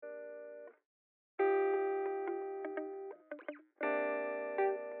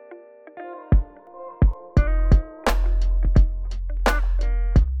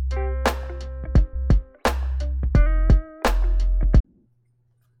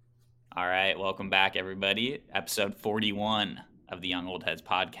All right, welcome back, everybody. Episode 41 of the Young Old Heads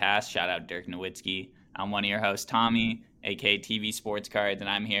podcast. Shout out Dirk Nowitzki. I'm one of your hosts, Tommy, aka TV Sports Cards, and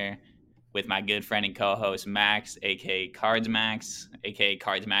I'm here with my good friend and co-host Max, aka Cards Max, aka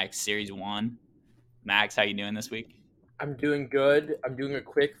Cards Max Series One. Max, how you doing this week? I'm doing good. I'm doing a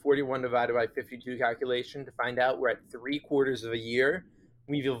quick 41 divided by 52 calculation to find out we're at 3/4 of a year.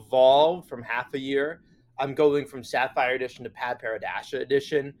 We've evolved from half a year. I'm going from Sapphire Edition to Pad Paradasha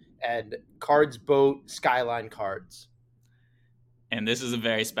Edition and Cards Boat Skyline Cards. And this is a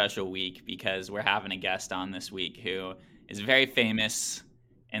very special week because we're having a guest on this week who is very famous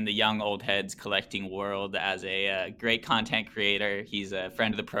in the young old heads collecting world as a great content creator. He's a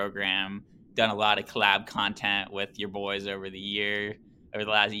friend of the program, done a lot of collab content with your boys over the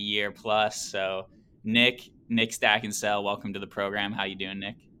last year plus. So Nick Stack and Sell, welcome to the program. How you doing,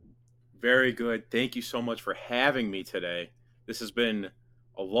 Nick? Very good. Thank you so much for having me today. This has been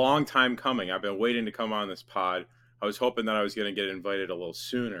a long time coming. I've been waiting to come on this pod. I was hoping that I was going to get invited a little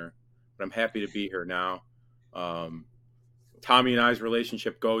sooner, but I'm happy to be here now. Um, Tommy and I's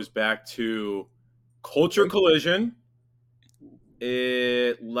relationship goes back to Culture Collision.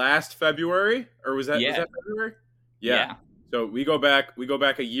 Last February, or was that February? Yeah. So we go back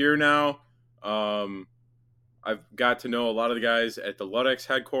a year now. I've got to know a lot of the guys at the Ludex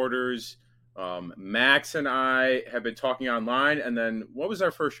headquarters. Max and I have been talking online, and then what was our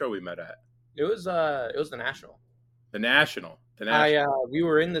first show we met at? It was the National. The National. The National. We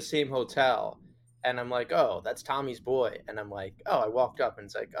were in the same hotel, and I'm like, oh, that's Tommy's boy, and I'm like, oh, I walked up and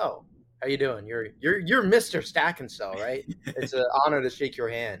it's like, oh, how you doing? You're Mr. Stack and Sell, right? It's an honor to shake your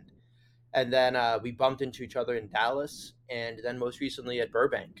hand. And then we bumped into each other in Dallas, and then most recently at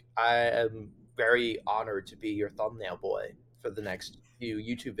Burbank. I am very honored to be your thumbnail boy for the next few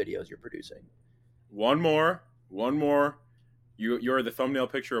YouTube videos you're producing. One more. You're the thumbnail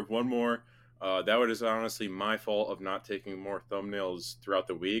picture of one more. That was honestly my fault of not taking more thumbnails throughout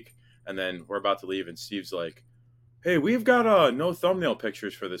the week. And then we're about to leave, and Steve's like, "Hey, we've got no thumbnail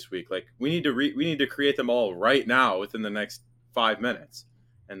pictures for this week. Like, we need to create them all right now within the next 5 minutes."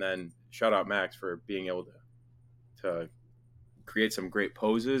 And then shout out Max for being able to create some great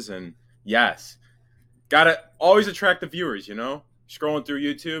poses. And yes, gotta always attract the viewers. Scrolling through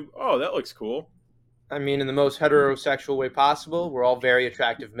YouTube. Oh, that looks cool. I mean, in the most heterosexual way possible, we're all very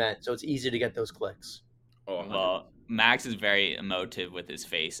attractive men, so it's easy to get those clicks. Oh, 100%. Well, Max is very emotive with his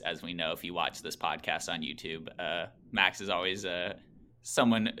face, as we know if you watch this podcast on YouTube. Max is always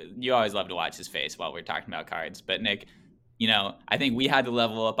someone you always love to watch his face while we're talking about cards. But Nick, I think we had to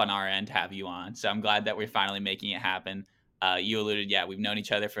level up on our end to have you on. So I'm glad that we're finally making it happen. You alluded, we've known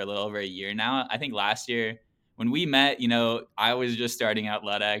each other for a little over a year now. I think last year when we met, I was just starting out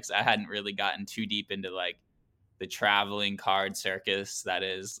Ludex. I hadn't really gotten too deep into like the traveling card circus that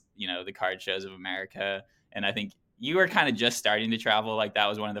is, the card shows of America. And I think you were kind of just starting to travel. Like that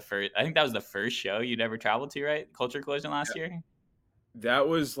was one of the first, I think that was the first show you'd ever traveled to, right? Culture Collision last year. That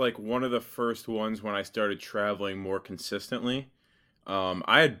was like one of the first ones when I started traveling more consistently.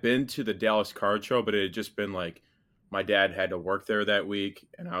 I had been to the Dallas Card Show, but it had just been like my dad had to work there that week,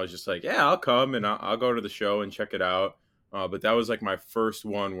 and I was just like, "Yeah, I'll come and I'll go to the show and check it out." But that was like my first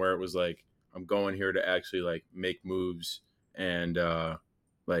one where it was like I'm going here to actually like make moves and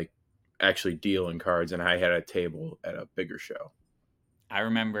like actually deal in cards, and I had a table at a bigger show. I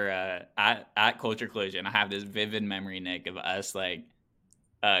remember at Culture Collision, I have this vivid memory, Nick, of us like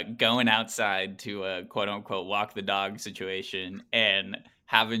going outside to a quote unquote walk the dog situation and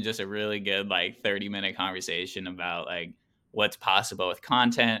having just a really good like 30-minute conversation about like what's possible with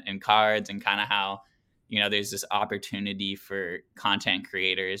content and cards and kind of how there's this opportunity for content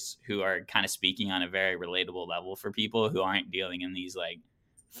creators who are kind of speaking on a very relatable level for people who aren't dealing in these like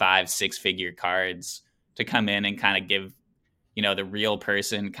 5-6 figure cards to come in and kind of give the real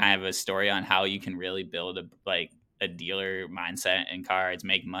person kind of a story on how you can really build a dealer mindset in cards,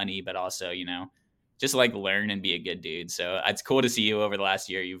 make money, but also, just like learn and be a good dude. So it's cool to see you over the last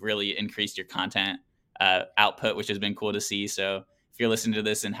year. You've really increased your content output, which has been cool to see. So if you're listening to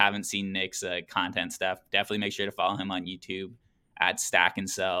this and haven't seen Nick's content stuff, definitely make sure to follow him on YouTube at Stack and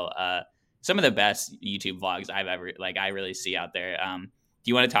Sell. Some of the best YouTube vlogs I really see out there. Do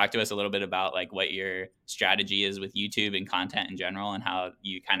you want to talk to us a little bit about like what your strategy is with YouTube and content in general and how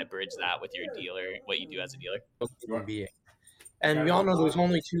you kind of bridge that with your dealer, what you do as a dealer? Human being. And we all know there's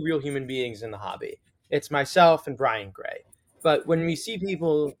only two real human beings in the hobby. It's myself and Brian Gray. But when we see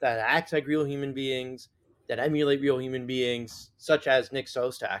people that act like real human beings, that emulate real human beings, such as Nick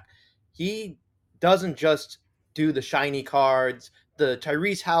Sostak, he doesn't just do the shiny cards, the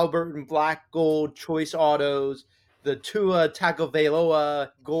Tyrese Halliburton black gold choice autos, the Tua Tagovailoa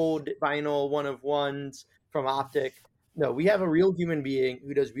gold vinyl 1 of 1s from Optic. No, we have a real human being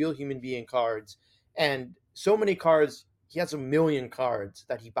who does real human being cards, and so many cards. He has a million cards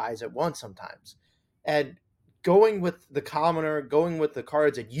that he buys at once sometimes, and going with the commoner, going with the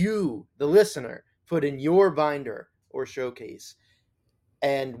cards that you, the listener, put in your binder or showcase,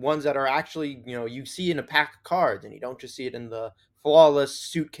 and ones that are actually, you see in a pack of cards, and you don't just see it in the flawless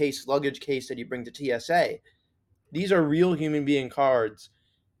suitcase luggage case that you bring to TSA. These are real human being cards,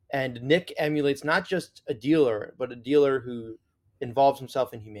 and Nick emulates not just a dealer, but a dealer who involves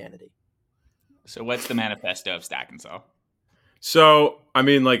himself in humanity. So what's the manifesto of Stack and Sell? So, I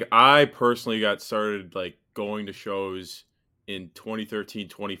mean, like, I personally got started, like, going to shows in 2013,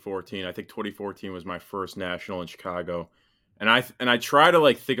 2014. I think 2014 was my first national in Chicago. And I try to,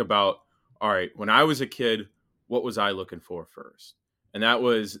 like, think about, all right, when I was a kid, what was I looking for first? And that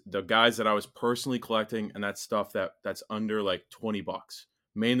was the guys that I was personally collecting, and that's stuff that's under, like, $20.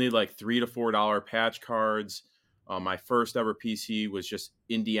 Mainly, like, $3 to $4 patch cards. My first ever PC was just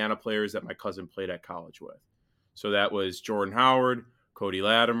Indiana players that my cousin played at college with. So that was Jordan Howard, Cody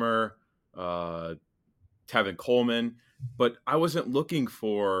Latimer, Tevin Coleman. But I wasn't looking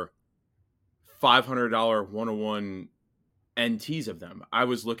for $500 101 NTs of them. I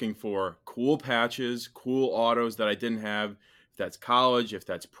was looking for cool patches, cool autos that I didn't have. If that's college, if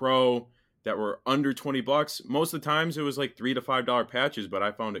that's pro, that were under $20. Most of the times it was like $3 to $5 patches, but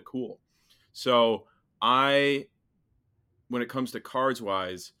I found it cool. So when it comes to cards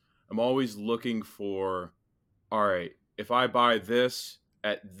wise, I'm always looking for, all right, if I buy this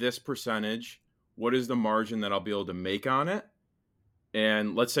at this percentage, what is the margin that I'll be able to make on it?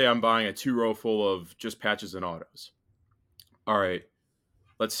 And let's say I'm buying a 2-row full of just patches and autos. All right,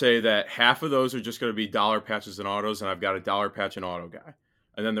 let's say that half of those are just going to be dollar patches and autos, and I've got a dollar patch and auto guy.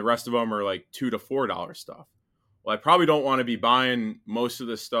 And then the rest of them are like $2 to $4 stuff. Well, I probably don't want to be buying most of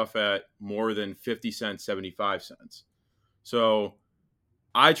this stuff at more than 50 cents, 75 cents. So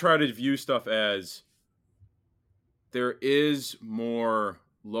I try to view stuff as there is more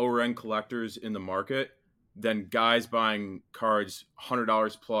lower end collectors in the market than guys buying cards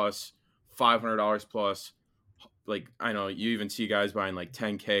 $100 plus, $500 plus. Like, I know you even see guys buying like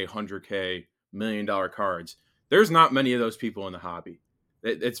 10K, 100K, $1 million cards. There's not many of those people in the hobby.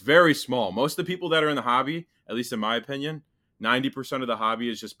 It's very small. Most of the people that are in the hobby, at least in my opinion, 90% of the hobby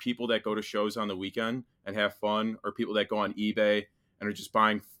is just people that go to shows on the weekend and have fun, or people that go on eBay and are just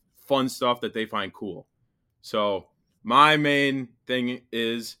buying fun stuff that they find cool. So my main thing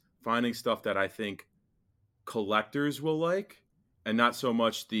is finding stuff that I think collectors will like, and not so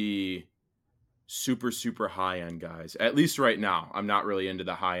much the super, super high-end guys. At least right now, I'm not really into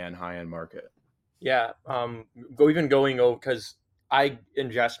the high-end market. Yeah, going over, because I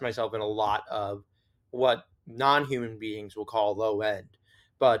ingest myself in a lot of what non-human beings will call low end,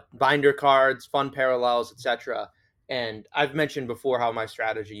 but binder cards, fun parallels, etc. And I've mentioned before how my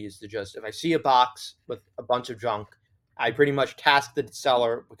strategy is to just, if I see a box with a bunch of junk, I pretty much task the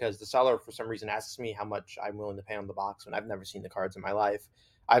seller, because the seller for some reason asks me how much I'm willing to pay on the box when I've never seen the cards in my life.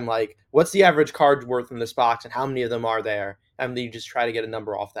 I'm like, what's the average card worth in this box, and how many of them are there? And then you just try to get a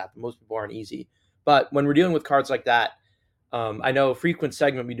number off that. But most people aren't easy. But when we're dealing with cards like that, I know a frequent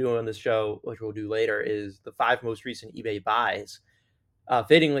segment we do on this show, which we'll do later, is the 5 most recent eBay buys.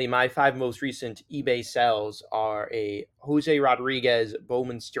 Fittingly, my 5 most recent eBay sales are a Jose Rodriguez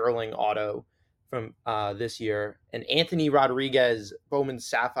Bowman Sterling auto from this year, an Anthony Rodriguez Bowman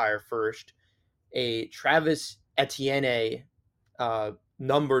Sapphire first, a Travis Etienne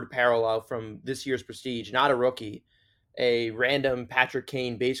numbered parallel from this year's Prestige, not a rookie, a random Patrick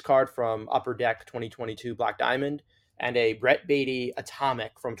Kane base card from Upper Deck 2022 Black Diamond, and a Brett Beatty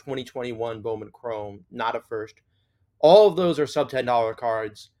Atomic from 2021 Bowman Chrome, not a first. All of those are sub $10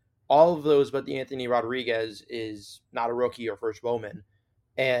 cards. All of those but the Anthony Rodriguez is not a rookie or first Bowman.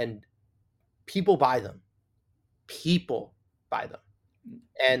 And people buy them. People buy them.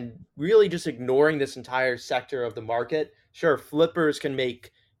 And really just ignoring this entire sector of the market. Sure, flippers can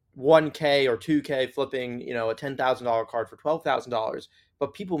make 1K or 2K flipping, a $10,000 card for $12,000,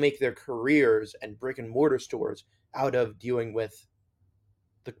 but people make their careers and brick and mortar stores out of dealing with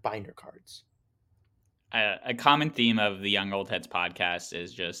the binder cards. A common theme of the Young Old Heads podcast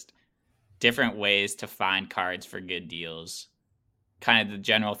is just different ways to find cards for good deals. Kind of the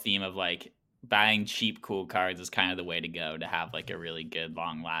general theme of like buying cheap, cool cards is kind of the way to go to have like a really good,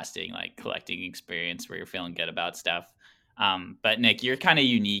 long lasting, like collecting experience where you're feeling good about stuff. But Nick, you're kind of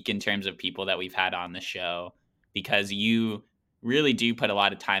unique in terms of people that we've had on the show, because you really do put a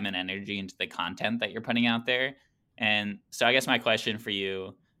lot of time and energy into the content that you're putting out there. And so I guess my question for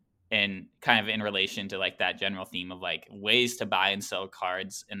you and kind of in relation to like that general theme of like ways to buy and sell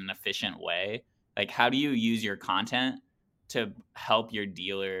cards in an efficient way, like how do you use your content to help your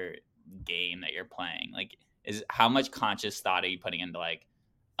dealer game that you're playing? Like, is how much conscious thought are you putting into like,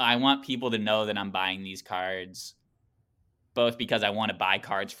 I want people to know that I'm buying these cards both because I want to buy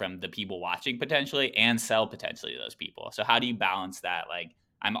cards from the people watching potentially and sell potentially to those people. So how do you balance that? Like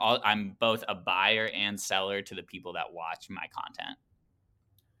I'm both a buyer and seller to the people that watch my content.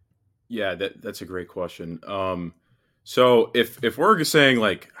 Yeah, that's a great question. So if we're saying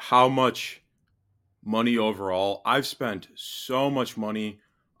like how much money overall, I've spent so much money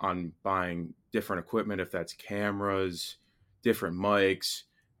on buying different equipment, if that's cameras, different mics,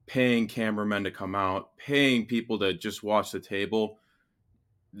 paying cameramen to come out, paying people to just watch the table.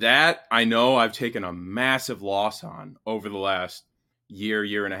 That I know I've taken a massive loss on over the last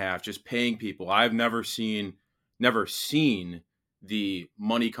year and a half, just paying people. I've never seen the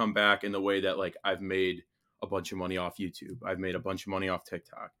money come back in the way that like I've made a bunch of money off YouTube. I've made a bunch of money off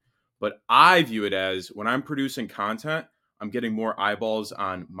TikTok. But I view it as when I'm producing content, I'm getting more eyeballs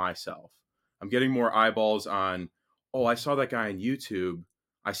on myself. I'm getting more eyeballs on, oh, I saw that guy on YouTube.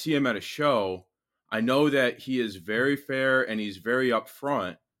 I see him at a show. I know that he is very fair and he's very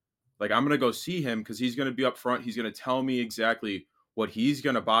upfront. Like I'm going to go see him because he's going to be upfront. He's going to tell me exactly what he's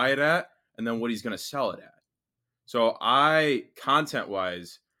going to buy it at and then what he's going to sell it at. So content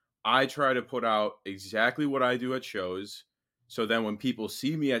wise, I try to put out exactly what I do at shows. So then when people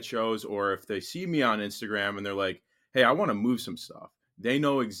see me at shows or if they see me on Instagram and they're like, hey, I want to move some stuff, they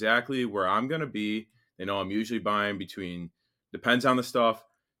know exactly where I'm going to be. They know I'm usually buying between, depends on the stuff,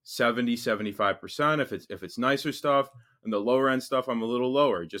 70-75%. If it's nicer stuff, and the lower end stuff, I'm a little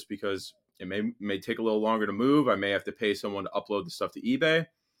lower just because it may take a little longer to move. I may have to pay someone to upload the stuff to eBay.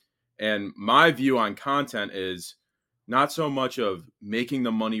 And my view on content is not so much of making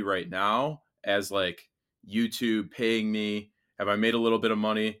the money right now as like YouTube paying me. Have I made a little bit of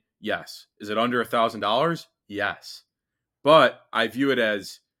money? Yes. Is it under $1,000? Yes. But I view it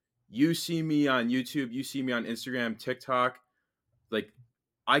as you see me on YouTube, you see me on Instagram, TikTok. Like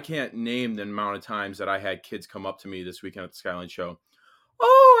I can't name the amount of times that I had kids come up to me this weekend at the Skyline Show.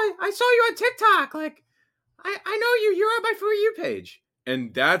 Oh, I saw you on TikTok. Like, I know you. You're on my For You page.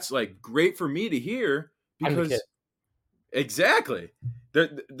 And that's like great for me to hear because exactly.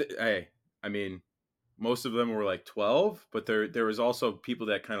 Hey, I mean, most of them were like 12, but there was also people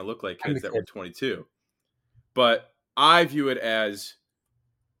that kind of looked like kids that were 22. But I view it as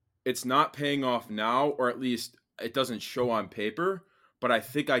it's not paying off now, or at least it doesn't show on paper. But I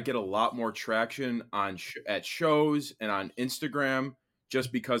think I get a lot more traction on at shows and on Instagram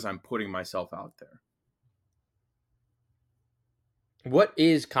just because I'm putting myself out there. What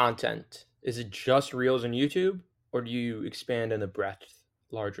is content? Is it just Reels on YouTube, or do you expand in the breadth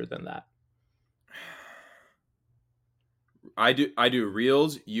larger than that? I do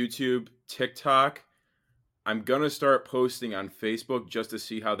Reels, YouTube, TikTok. I'm gonna start posting on Facebook just to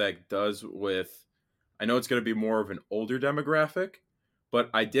see how that does with. I know it's gonna be more of an older demographic, but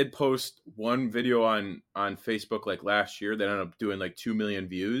I did post one video on Facebook like last year that ended up doing like 2 million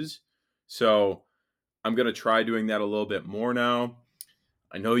views. So I'm gonna try doing that a little bit more now.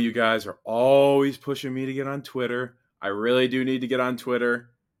 I know you guys are always pushing me to get on Twitter. I really do need to get on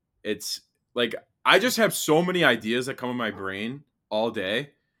Twitter. It's like I just have so many ideas that come in my brain all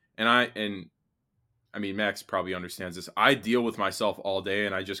day, and I mean Max probably understands this. I deal with myself all day,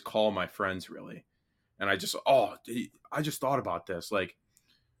 and I just call my friends really, and I just I just thought about this. Like,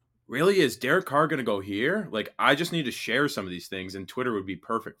 really, is Derek Carr going to go here? Like, I just need to share some of these things, and Twitter would be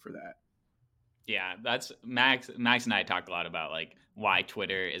perfect for that. Yeah, that's Max and I talked a lot about like why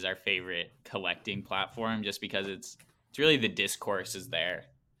Twitter is our favorite collecting platform, just because it's really the discourse is there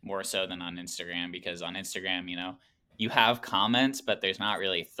more so than on Instagram, because on Instagram, you have comments, but there's not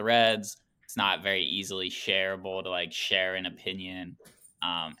really threads. It's not very easily shareable to like share an opinion,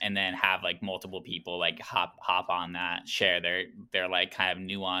 and then have like multiple people like hop on that, share their like kind of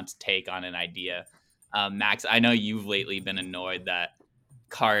nuanced take on an idea. Max, I know you've lately been annoyed that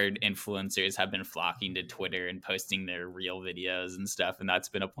card influencers have been flocking to Twitter and posting their real videos and stuff, and that's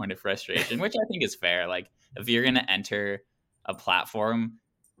been a point of frustration, which I think is fair. Like, if you're going to enter a platform,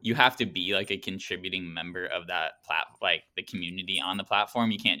 you have to be like a contributing member of that like the community on the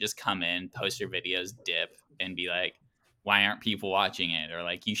platform. You can't just come in, post your videos, dip, and be like, why aren't people watching it? Or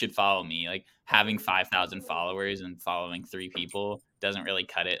like, you should follow me. Like, having 5,000 followers and following 3 people doesn't really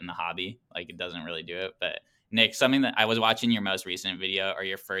cut it in the hobby. Like, it doesn't really do it. But Nick, something that I was watching your most recent video or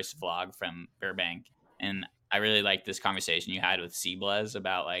your first vlog from Burbank, and I really liked this conversation you had with Cblez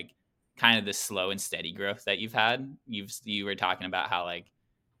about like kind of the slow and steady growth that you've had. You were talking about how like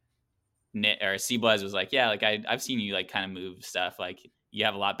C-Buzz was like, yeah, like I've seen you like kind of move stuff. Like you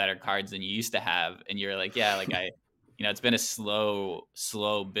have a lot better cards than you used to have. And you're like, yeah, like it's been a slow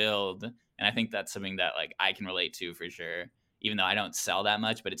build. And I think that's something that like I can relate to for sure, even though I don't sell that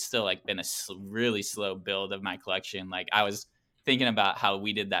much, but it's still like been a really slow build of my collection. Like I was thinking about how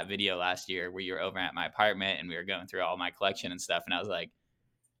we did that video last year where you were over at my apartment and we were going through all my collection and stuff. And I was like,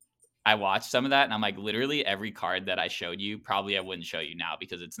 I watched some of that and I'm like, literally every card that I showed you, probably I wouldn't show you now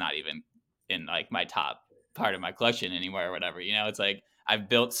because it's not even in like my top part of my collection anymore or whatever. It's like I've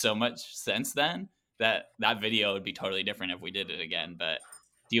built so much since then that video would be totally different if we did it again. But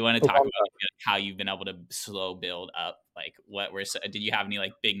do you want to talk about how you've been able to slow build up? Like did you have any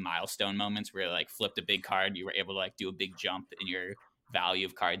like big milestone moments where like flipped a big card, you were able to like do a big jump in your value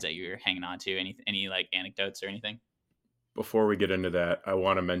of cards that you were hanging on to? Any like anecdotes or anything? Before we get into that, I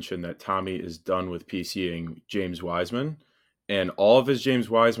want to mention that Tommy is done with PCing James Wiseman, and all of his James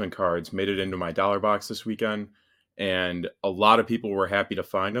Wiseman cards made it into my dollar box this weekend, and a lot of people were happy to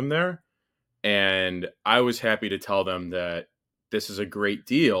find them there, and I was happy to tell them that this is a great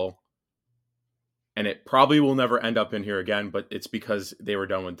deal, and it probably will never end up in here again, but it's because they were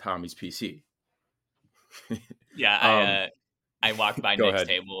done with Tommy's PC. Yeah, I walked by Nick's ahead.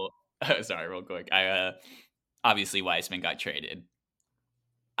 table. Sorry, real quick. Obviously Wiseman got traded.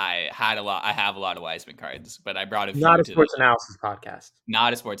 I have a lot of Wiseman cards, but I brought a few. Not a sports analysis podcast.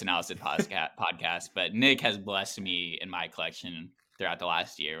 Not a sports analysis podcast, but Nick has blessed me in my collection throughout the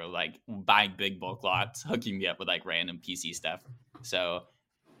last year, like buying big bulk lots, hooking me up with like random PC stuff. So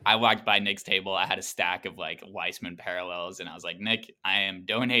I walked by Nick's table. I had a stack of like Wiseman parallels, and I was like, Nick, I am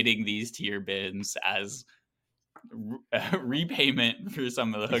donating these to your bins as repayment for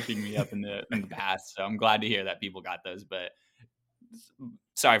some of the hooking me up in the past. So I'm glad to hear that people got those, but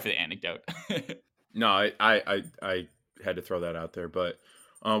sorry for the anecdote. No, I had to throw that out there. But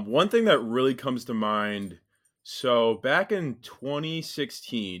one thing that really comes to mind, so back in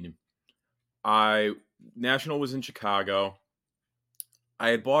 2016, National was in Chicago. I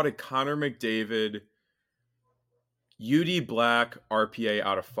had bought a Connor McDavid UD Black RPA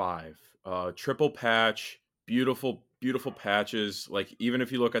out of 5. Triple patch, beautiful patches. Like even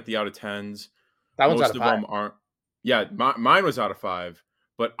if you look at the out of 10s, that one's most out of of 5. them aren't. Yeah, mine was out of 5.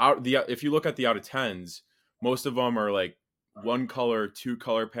 But if you look at the out of 10s, most of them are like 1 color, 2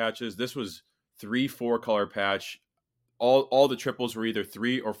 color patches. This was 3, 4 color patch. All the triples were either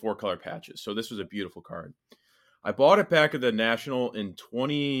 3 or 4 color patches. So this was a beautiful card. I bought it back at the National in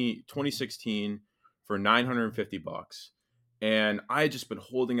 2016 for $950. And I had just been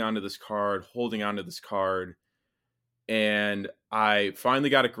holding on to this card. And I finally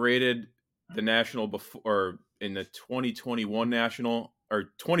got it graded the National before, in the 2021 National or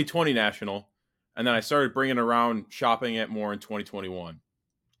 2020 National. And then I started bringing around shopping it more in 2021.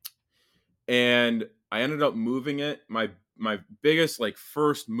 And I ended up moving it. My biggest like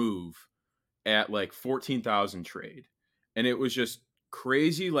first move at like 14,000 trade. And it was just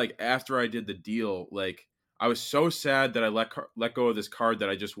crazy. Like after I did the deal, like I was so sad that I let go of this card that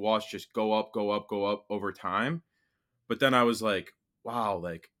I just watched just go up over time. But then I was like, wow,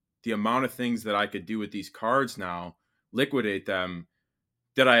 like the amount of things that I could do with these cards now, liquidate them.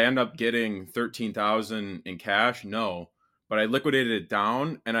 Did I end up getting 13,000 in cash? No, but I liquidated it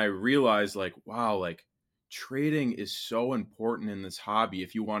down and I realized like, wow, like trading is so important in this hobby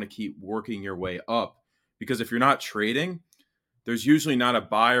if you want to keep working your way up, because if you're not trading, there's usually not a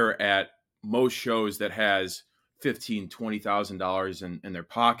buyer at most shows that has $15,000, $20,000 in their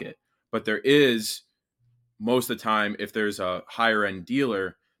pocket, but there is most of the time if there's a higher end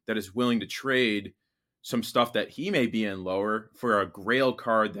dealer that is willing to trade some stuff that he may be in lower for a grail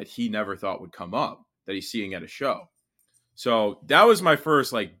card that he never thought would come up that he's seeing at a show. So that was my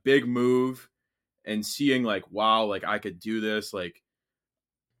first like big move, and seeing like, wow, like I could do this. Like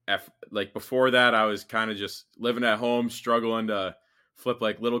before that, I was kind of just living at home, struggling to flip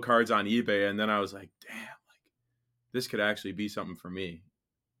like little cards on eBay. And then I was like, damn, like this could actually be something for me.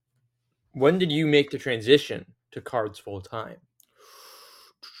 When did you make the transition to cards full time?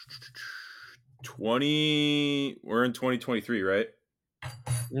 We're in 2023, right?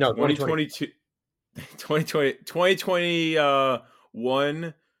 No, 2022.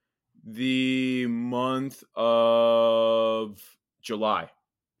 2021, the month of July.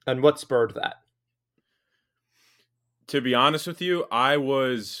 And what spurred that? To be honest with you, I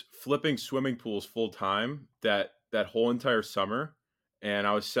was flipping swimming pools full time that whole entire summer, and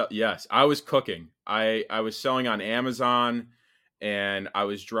I was cooking. I was selling on Amazon, and I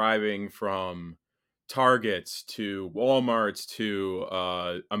was driving from Targets to Walmarts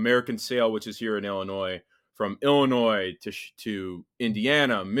to American Sale, which is here in Illinois, from Illinois to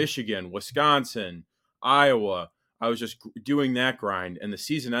Indiana, Michigan, Wisconsin, Iowa. I was just doing that grind, and the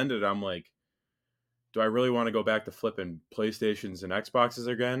season ended. I'm like, do I really want to go back to flipping PlayStations and Xboxes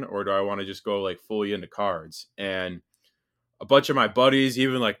again, or do I want to just go like fully into cards? And a bunch of my buddies,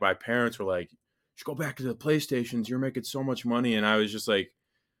 even like my parents, were like, "You should go back to the PlayStations. You're making so much money." And I was just like,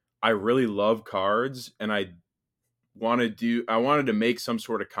 I really love cards, and I wanted to make some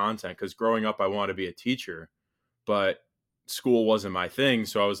sort of content, because growing up I wanted to be a teacher, but school wasn't my thing.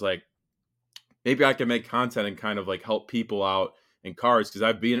 So I was like, maybe I can make content and kind of like help people out in cards, because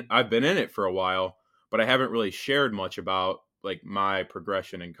I've been in it for a while, but I haven't really shared much about like my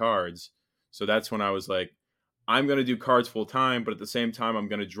progression in cards. So that's when I was like, I'm going to do cards full time, but at the same time I'm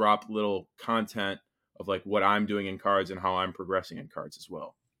going to drop little content of like what I'm doing in cards and how I'm progressing in cards as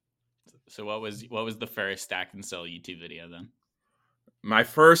well. So what was the first Stack and Sell YouTube video then? My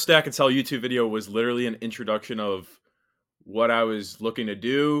first Stack and Sell YouTube video was literally an introduction of what I was looking to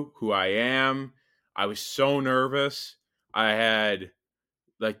do, who I am. I was so nervous. I had,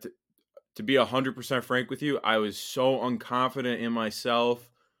 like, to be 100% frank with you, I was so unconfident in myself.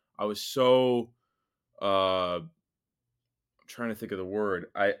 I was so, I'm trying to think of the word.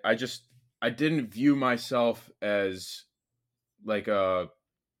 I didn't view myself as like a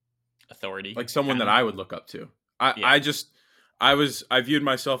authority, like someone that I would look up to. I viewed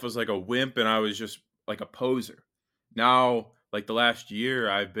myself as like a wimp, and I was just like a poser. Now, like the last year,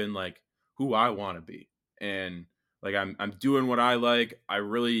 I've been like who I want to be, and like I'm doing what I like. I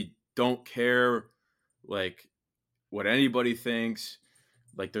really don't care like what anybody thinks.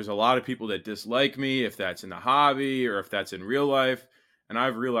 Like there's a lot of people that dislike me, if that's in the hobby or if that's in real life, and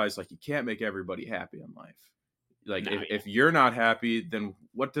I've realized like you can't make everybody happy in life. Like if you're not happy, then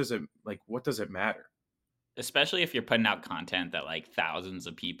what does it matter? Especially if you're putting out content that like thousands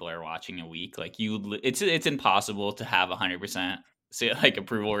of people are watching a week, like it's impossible to have 100% like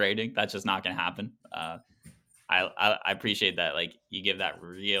approval rating. That's just not going to happen. I appreciate that. Like you give that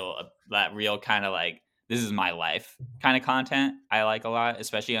real kind of like, this is my life kind of content. I like a lot,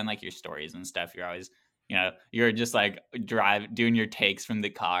 especially on like your stories and stuff. You're always, you're just like doing your takes from the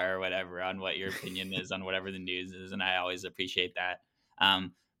car or whatever on what your opinion is on whatever the news is. And I always appreciate that.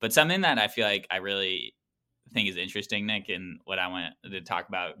 But something that I feel like I really think is interesting, Nick, and what I want to talk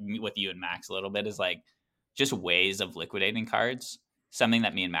about with you and Max a little bit is like just ways of liquidating cards. Something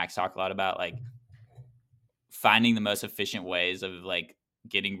that me and Max talk a lot about, like finding the most efficient ways of like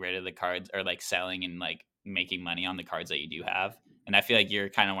getting rid of the cards or like selling and like making money on the cards that you do have. And I feel like you're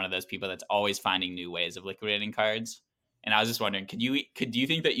kind of one of those people that's always finding new ways of liquidating cards. And I was just wondering, do you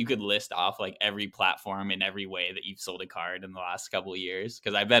think that you could list off like every platform and every way that you've sold a card in the last couple of years?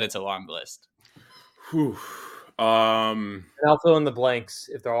 Because I bet it's a long list. Whew. And I'll fill in the blanks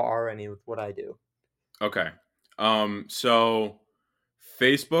if there are any with what I do. Okay. So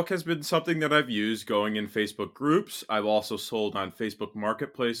Facebook has been something that I've used going in Facebook groups. I've also sold on Facebook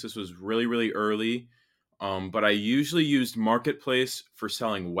Marketplace. This was really, really early. But I usually used Marketplace for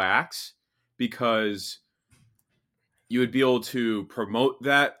selling wax, because you would be able to promote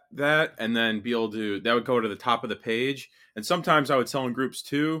that and then be able to, that would go to the top of the page. And sometimes I would sell in groups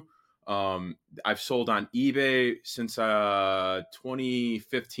too. I've sold on eBay since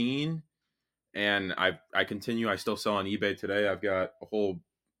 2015, and I continue. I still sell on eBay today. I've got a whole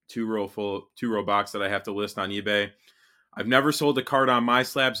two-row box that I have to list on eBay. I've never sold a card on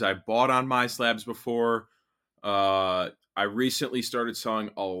MySlabs. I bought on MySlabs before. I recently started selling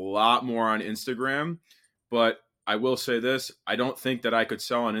a lot more on Instagram, but I will say this: I don't think that I could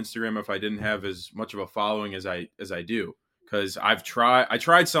sell on Instagram if I didn't have as much of a following as I do. Because I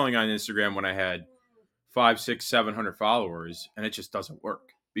tried selling on Instagram when I had 500, 600, 700 followers, and it just doesn't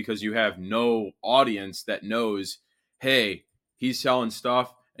work, because you have no audience that knows, hey, he's selling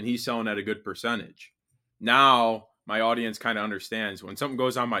stuff and he's selling at a good percentage. Now my audience kind of understands when something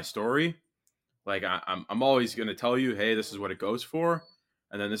goes on my story, like I'm always going to tell you, hey, this is what it goes for,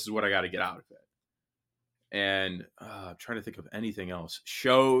 and then this is what I got to get out of it. And I'm trying to think of anything else.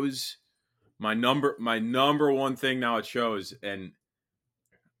 Shows. My number one thing now at shows, and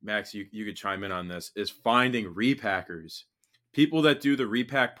Max, you could chime in on this, is finding repackers. People that do the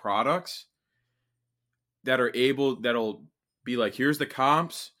repack products that'll be like, here's the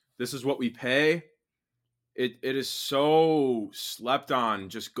comps, this is what we pay. It is so slept on,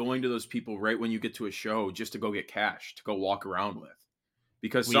 just going to those people right when you get to a show just to go get cash to go walk around with.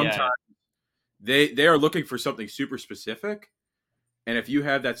 Because sometimes they are looking for something super specific. And if you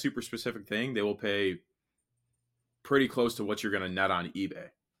have that super specific thing, they will pay pretty close to what you're going to net on eBay.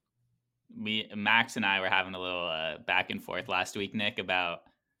 Max and I were having a little back and forth last week, Nick, about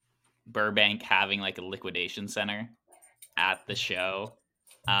Burbank having like a liquidation center at the show,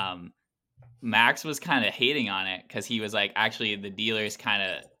 Max was kind of hating on it because he was like, actually, the dealers kind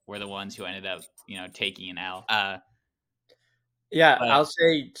of were the ones who ended up, taking an L. Yeah, But I'll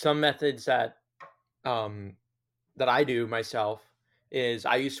say some methods um, that I do myself is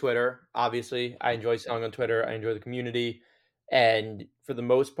I use Twitter. Obviously, I enjoy selling on Twitter. I enjoy the community, and for the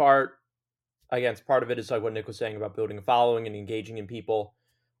most part, again, part of it is like what Nick was saying about building a following and engaging in people.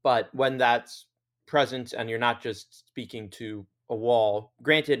 But when that's present and you're not just speaking to a wall,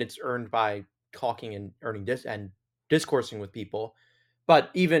 granted, it's earned by talking and earning and discoursing with people. But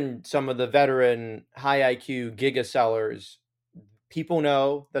even some of the veteran high IQ giga sellers, people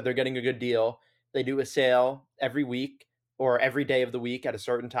know that they're getting a good deal. They do a sale every week or every day of the week at a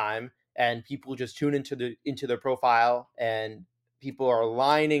certain time, and people just tune into their profile, and people are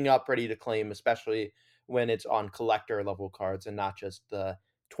lining up ready to claim, especially when it's on collector level cards and not just the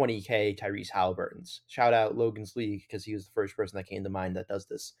 20K Tyrese Halliburton's. Shout out Logan's League because he was the first person that came to mind that does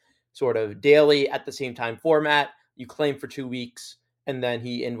this sort of daily at the same time format. You claim for 2 weeks and then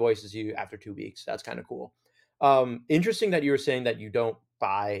he invoices you after 2 weeks. That's kind of cool. Interesting that you were saying that you don't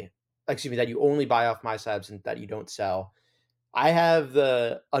buy, excuse me, that you only buy off MySlabs and that you don't sell. I have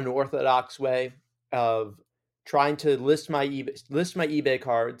the unorthodox way of trying to list my eBay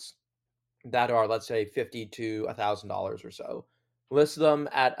cards that are, let's say, $50 to $1,000 or so. List them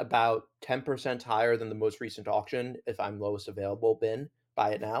at about 10% higher than the most recent auction. If I'm lowest available bin,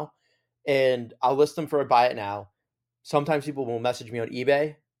 buy it now, and I'll list them for a buy it now. Sometimes people will message me on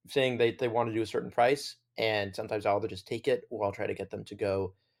eBay saying they want to do a certain price, and sometimes I'll either just take it or I'll try to get them to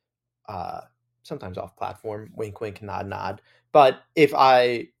go uh, sometimes off platform, wink, wink, nod, nod. But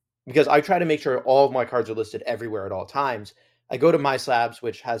because I try to make sure all of my cards are listed everywhere at all times, I go to MySlabs,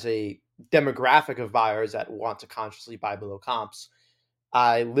 which has a demographic of buyers that want to consciously buy below comps.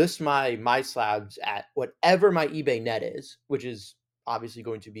 I list my MySlabs at whatever my eBay net is, which is obviously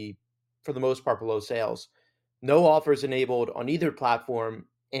going to be, for the most part, below sales. No offers enabled on either platform.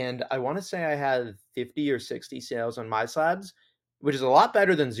 And I want to say I had 50 or 60 sales on MySlabs, which is a lot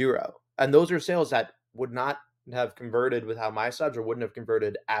better than zero. And those are sales that would not have converted without MySlabs or wouldn't have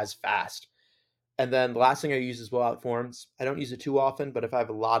converted as fast. And then the last thing I use is blowout forms. I don't use it too often, but if I have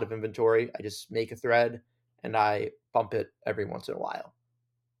a lot of inventory, I just make a thread and I bump it every once in a while.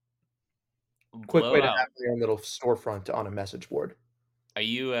 Quick way to blowout. have your own little storefront on a message board. Are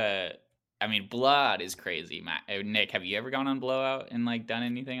you? I mean, blowout is crazy, Matt. Nick, have you ever gone on blowout and like done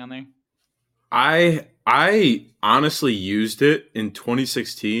anything on there? I honestly used it in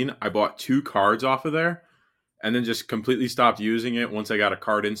 2016. I bought 2 cards off of there and then just completely stopped using it once I got a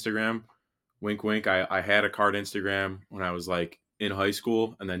card Instagram. Wink, wink. I had a card Instagram when I was like in high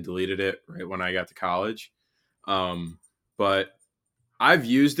school and then deleted it right when I got to college. But I've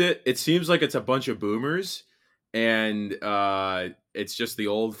used it. It seems like it's a bunch of boomers and it's just the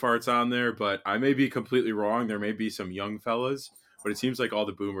old farts on there, but I may be completely wrong. There may be some young fellas, but it seems like all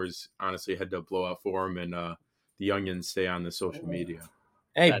the boomers honestly head to Blowout Forum and the youngins stay on the social media.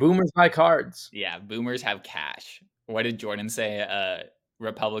 Hey, boomers buy cards. Yeah, boomers have cash. What did Jordan say?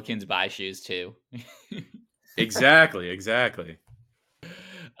 Republicans buy shoes too. Exactly.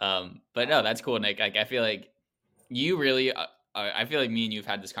 But no, that's cool, Nick. Like, I feel like you really, I feel like me and you've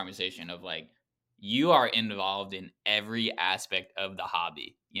had this conversation of like, you are involved in every aspect of the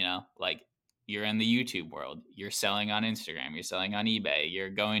hobby, like you're in the YouTube world, you're selling on Instagram, you're selling on eBay,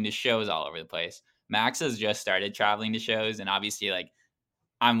 you're going to shows all over the place. Max has just started traveling to shows, and obviously like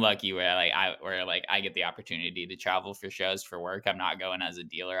I'm lucky where I get the opportunity to travel for shows for work. I'm not going as a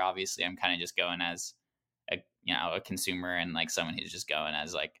dealer, obviously. I'm kind of just going as a consumer and like someone who's just going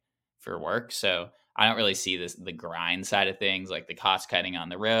as like for work. So I don't really see the grind side of things, like the cost cutting on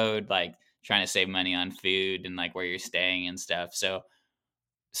the road, like trying to save money on food and like where you're staying and stuff. So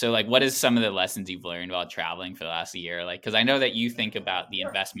like what is some of the lessons you've learned while traveling for the last year? Like, because I know that you think about the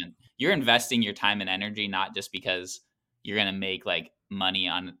investment. You're investing your time and energy not just because you're going to make like money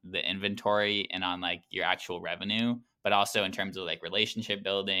on the inventory and on like your actual revenue, but also in terms of like relationship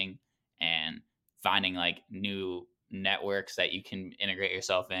building and finding like new networks that you can integrate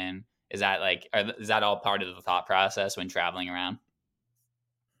yourself in. Is that all part of the thought process when traveling around?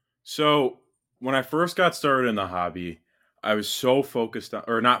 So when I first got started in the hobby, I was so focused on,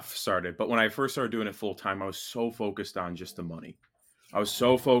 or not started, but when I first started doing it full time, I was so focused on just the money. I was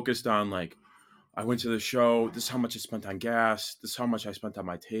so focused on like, I went to the show. This is how much I spent on gas. This is how much I spent on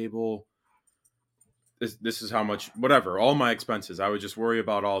my table. This is how much, whatever, all my expenses. I would just worry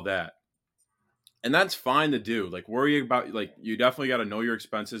about all that. And that's fine to do. Like worry about, like, you definitely got to know your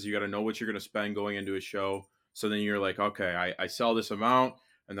expenses. You got to know what you're going to spend going into a show. So then you're like, okay, I sell this amount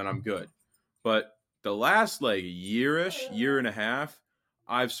and then I'm good. But the last like year-ish, year and a half,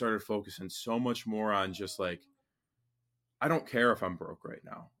 I've started focusing so much more on just like, I don't care if I'm broke right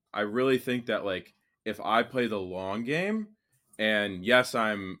now. I really think that like if I play the long game, and yes,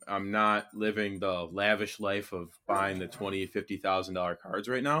 I'm not living the lavish life of buying the $20,000, $50,000 cards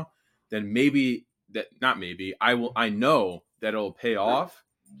right now, then maybe that, not maybe, I know that it'll pay off,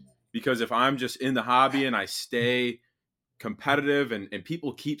 because if I'm just in the hobby and I stay competitive, and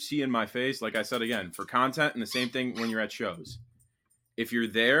people keep seeing my face, like I said again, for content, and the same thing when you're at shows. If you're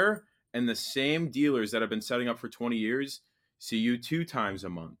there and the same dealers that have been setting up for 20 years see you 2 times a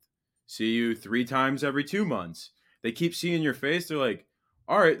month, see you 3 times every 2 months, they keep seeing your face, they're like,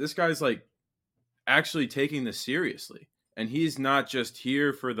 all right, this guy's like actually taking this seriously, and he's not just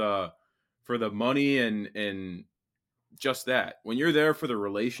here for the money and just that. When you're there for the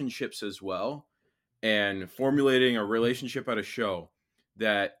relationships as well, and formulating a relationship at a show,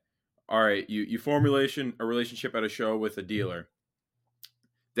 that, all right, you formulation a relationship at a show with a dealer,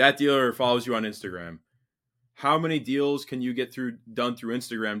 that dealer follows you on Instagram. How many deals can you get done through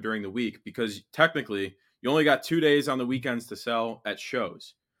Instagram during the week? Because technically you only got 2 days on the weekends to sell at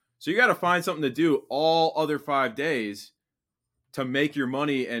shows. So you got to find something to do all other 5 days to make your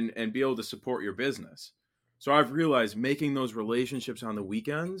money and be able to support your business. So I've realized making those relationships on the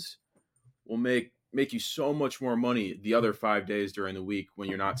weekends will make you so much more money the other 5 days during the week when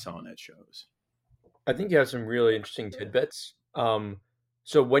you're not selling at shows. I think you have some really interesting tidbits.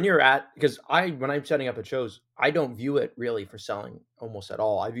 So when because when I'm setting up at shows, I don't view it really for selling almost at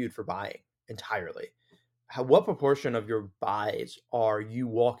all. I view it for buying entirely. What proportion of your buys are you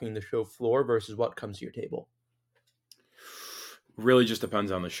walking the show floor versus what comes to your table? Really just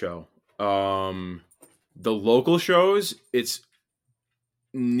depends on the show. The local shows, it's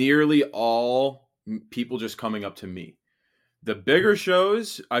nearly all people just coming up to me. The bigger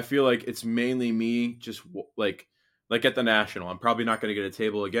shows, I feel like it's mainly me, just like at the National. I'm probably not going to get a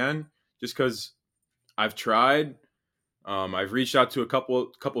table again, just because I've tried. I've reached out to a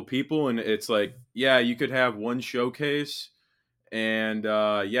couple people, and it's like, yeah, you could have one showcase, and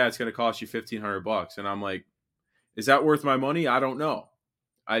yeah, it's going to cost you $1,500, and I'm like, is that worth my money? I don't know.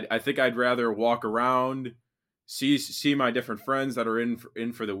 I think I'd rather walk around, see my different friends that are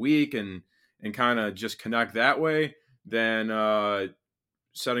in for the week, and kind of just connect that way, than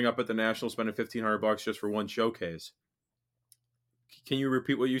setting up at the National, spending $1,500 just for one showcase. Can you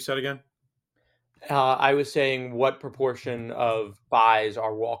repeat what you said again? I was saying, what proportion of buys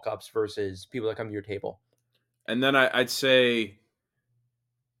are walk-ups versus people that come to your table? And then I'd say,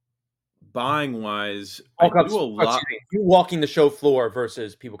 buying wise, I do a lot. You walking the show floor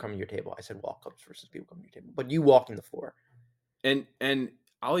versus people coming to your table. I said walk-ups versus people coming to your table, but you walking the floor. And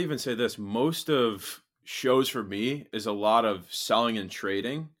I'll even say this: most of shows for me is a lot of selling and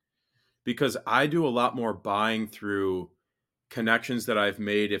trading, because I do a lot more buying through connections that I've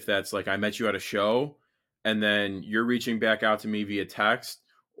made. If that's like, I met you at a show, and then you're reaching back out to me via text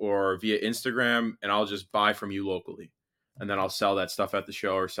or via Instagram, and I'll just buy from you locally, and then I'll sell that stuff at the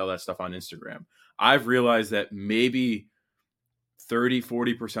show or sell that stuff on Instagram. I've realized that maybe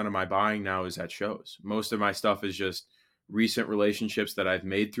 30-40% of my buying now is at shows. Most of my stuff is just recent relationships that I've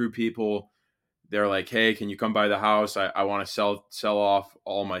made through people. They're like, hey, can you come by the house? I want to sell off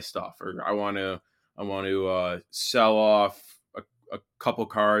all my stuff, or I want to sell off a couple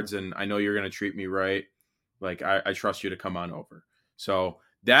cards, and I know you're going to treat me right. Like, I trust you to come on over. So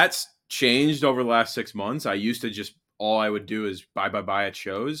that's changed over the last 6 months. I used to just, all I would do is buy at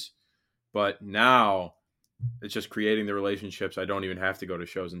shows, but now it's just creating the relationships. I don't even have to go to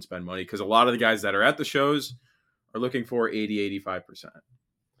shows and spend money, because a lot of the guys that are at the shows are looking for 80-85%.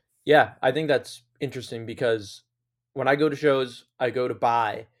 Yeah, I think that's interesting, because when I go to shows, I go to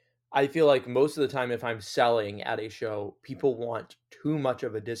buy. I feel like most of the time, if I'm selling at a show, people want too much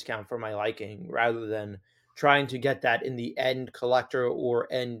of a discount for my liking, rather than trying to get that in the end collector or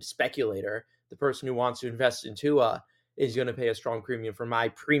end speculator. The person who wants to invest in Tua is going to pay a strong premium for my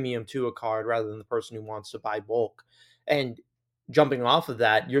premium Tua card, rather than the person who wants to buy bulk. And jumping off of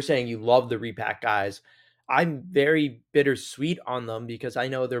that, you're saying you love the repack guys. I'm very bittersweet on them, because I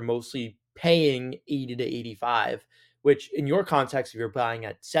know they're mostly paying 80 to 85, which in your context, if you're buying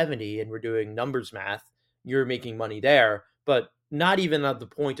at 70 and we're doing numbers math, you're making money there, but not even at the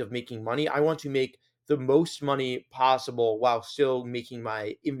point of making money. I want to make the most money possible while still making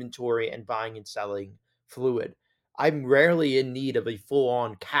my inventory and buying and selling fluid. I'm rarely in need of a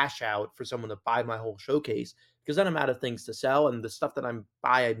full-on cash out for someone to buy my whole showcase, because then I'm out of things to sell, and the stuff that I'm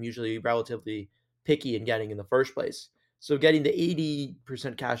usually relatively picky in getting in the first place. So getting the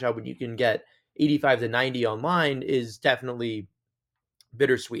 80% cash out when you can get 85 to 90 online is definitely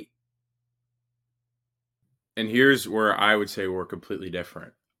bittersweet. And here's where I would say we're completely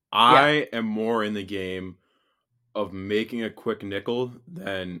different. I am more in the game of making a quick nickel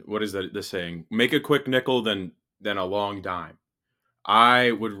than, what is the saying? Make a quick nickel than a long dime.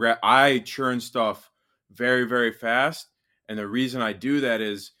 I churn stuff very, very fast. And the reason I do that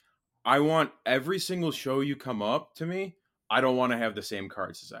is I want every single show you come up to me, I don't want to have the same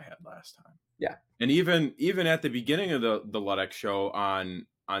cards as I had last time. Yeah. And even at the beginning of the Ludex show on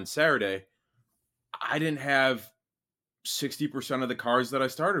Saturday, I didn't have 60% of the cards that I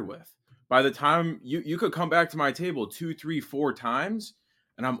started with. By the time you could come back to my table 2, 3, 4 times,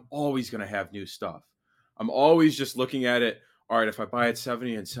 and I'm always going to have new stuff. I'm always just looking at it. All right, if I buy at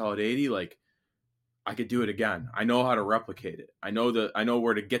 70 and sell at 80, like I could do it again. I know how to replicate it. I know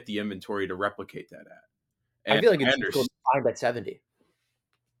where to get the inventory to replicate that at. And I feel like it's difficult to find at 70.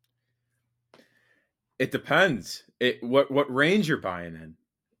 It depends. What range you're buying in.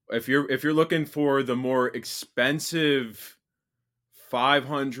 If you're looking for the more expensive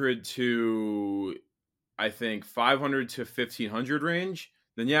 500 to, I think 500 to 1500 range,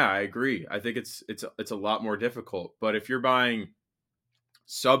 then yeah, I agree. I think it's a lot more difficult. But if you're buying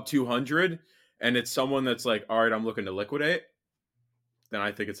sub 200 and it's someone that's like, all right, I'm looking to liquidate, then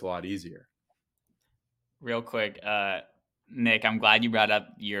I think it's a lot easier. Real quick, Nick, I'm glad you brought up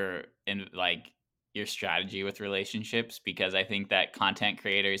your strategy with relationships, because I think that content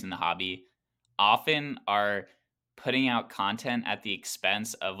creators in the hobby often are putting out content at the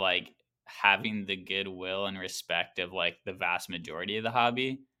expense of like having the goodwill and respect of like the vast majority of the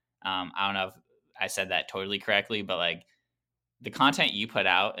hobby. I don't know if I said that totally correctly, but like the content you put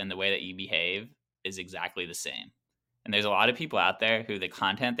out and the way that you behave is exactly the same. And there's a lot of people out there who the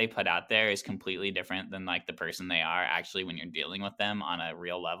content they put out there is completely different than like the person they are actually when you're dealing with them on a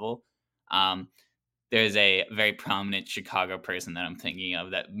real level. There's a very prominent Chicago person that I'm thinking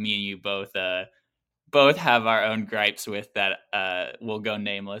of that me and you both have our own gripes with, that will go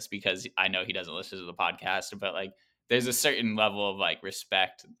nameless because I know he doesn't listen to the podcast. But like, there's a certain level of like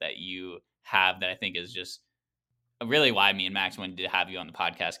respect that you have that I think is just really why me and Max wanted to have you on the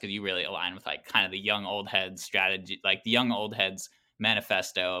podcast, because you really align with like kind of the young old heads strategy, like the young old heads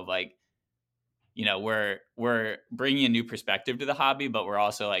manifesto of like, you know, we're bringing a new perspective to the hobby, but we're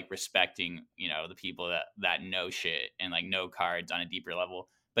also like respecting, you know, the people that know shit and like know cards on a deeper level.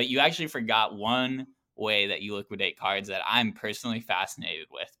 But you actually forgot one way that you liquidate cards that I'm personally fascinated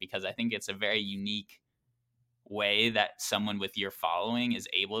with, because I think it's a very unique way that someone with your following is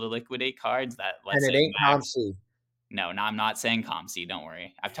able to liquidate cards that, let's And it say, ain't Max. COMC. No, I'm not saying COMC. Don't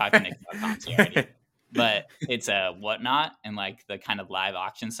worry. I've talked to Nick about COMC already. But it's a Whatnot and like the kind of live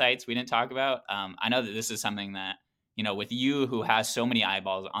auction sites we didn't talk about. I know that this is something that, you know, with you who has so many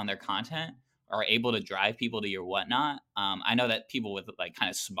eyeballs on their content, are able to drive people to your Whatnot. I know that people with like kind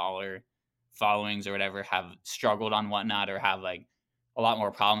of smaller followings or whatever have struggled on Whatnot or have like a lot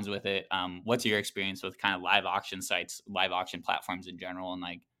more problems with it. What's your experience with kind of live auction sites, live auction platforms in general, and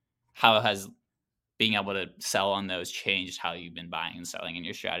like how has being able to sell on those changed how you've been buying and selling and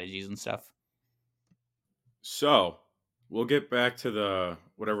your strategies and stuff? So we'll get back to the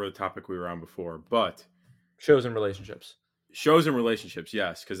whatever the topic we were on before, but Shows and relationships. Shows and relationships,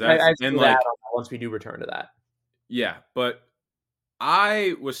 yes, because that's I and see like that once we do return to that. yeah, but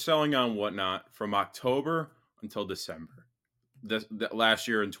I was selling on Whatnot from October until December, last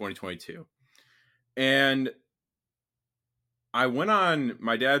year in 2022, and I went on.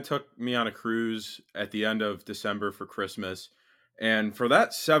 My dad took me on a cruise at the end of December for Christmas, and for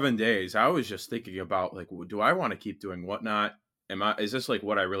that 7 days, I was just thinking about like, do I want to keep doing Whatnot? Is this like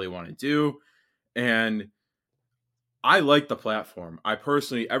what I really want to do? And I like the platform. I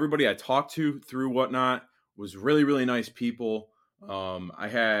personally, everybody I talked to through Whatnot was really, really nice people. I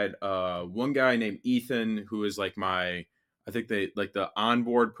had one guy named Ethan who is like I think they like the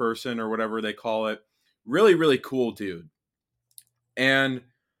onboard person or whatever they call it. Really, really cool dude. And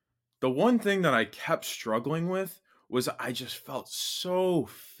the one thing that I kept struggling with was I just felt so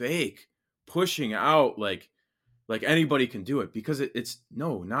fake pushing out like anybody can do it, because it's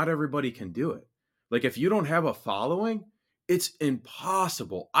no, not everybody can do it. Like if you don't have a following, it's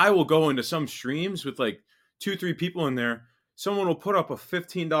impossible. I will go into some streams with like 2-3 people in there. Someone will put up a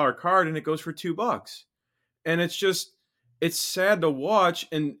 $15 card and it goes for $2. And it's sad to watch,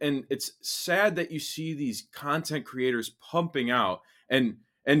 and it's sad that you see these content creators pumping out. And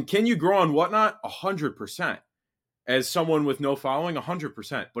can you grow on Whatnot? 100%. As someone with no following,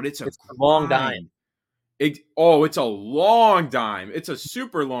 100%. But it's a long grind. dime. It's a long dime. It's a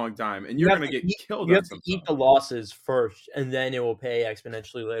super long dime, and you're have going to to get eat, killed you on have some to eat stuff. the losses first, and then it will pay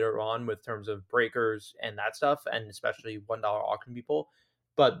exponentially later on with terms of breakers and that stuff, and especially $1 auction people.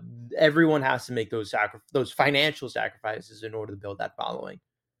 But everyone has to make those financial sacrifices in order to build that following.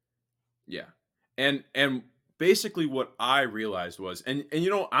 Yeah. And basically what I realized was, and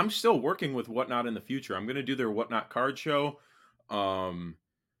I'm still working with Whatnot in the future. I'm going to do their Whatnot card show.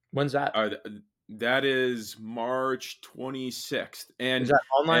 When's that? That is March 26th. And Is that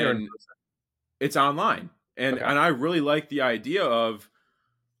online or in and person? it's online. And Okay. I really like the idea of,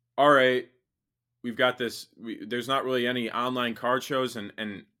 all right, we've got this. There's not really any online card shows, and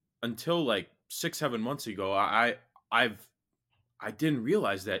until like 6-7 months ago, I didn't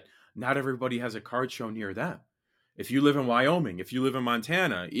realize that not everybody has a card show near them. If you live in Wyoming, if you live in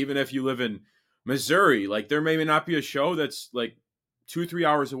Montana, even if you live in Missouri, like there may not be a show that's like 2-3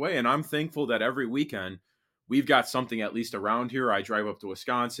 hours away. And I'm thankful that every weekend we've got something at least around here. I drive up to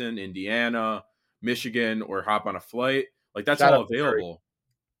Wisconsin, Indiana, Michigan, or hop on a flight. Like that's Shout all out to Missouri. available.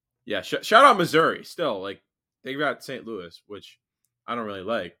 Yeah, shout out Missouri. Still, like they got St. Louis, which I don't really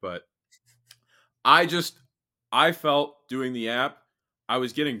like, but I felt doing the app, I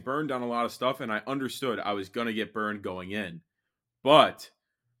was getting burned on a lot of stuff, and I understood I was gonna get burned going in. But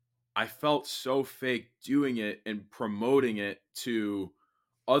I felt so fake doing it and promoting it to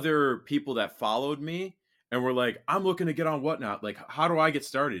other people that followed me and were like, I'm looking to get on Whatnot. Like, how do I get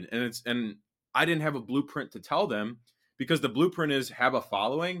started? And I didn't have a blueprint to tell them, because the blueprint is have a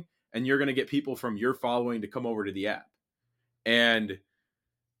following and you're gonna get people from your following to come over to the app. And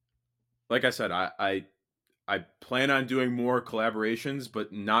like I said, I plan on doing more collaborations,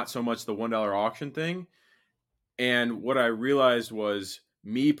 but not so much the $1 auction thing. And what I realized was,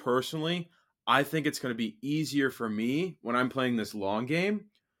 me personally, I think it's going to be easier for me when I'm playing this long game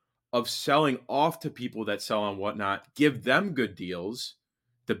of selling off to people that sell on Whatnot, give them good deals,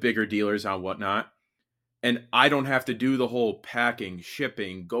 the bigger dealers on Whatnot, and I don't have to do the whole packing,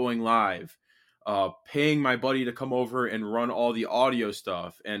 shipping, going live, paying my buddy to come over and run all the audio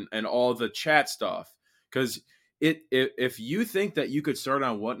stuff and all the chat stuff. Because if you think that you could start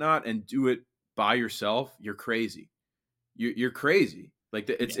on Whatnot and do it by yourself, you're crazy. You're crazy. Like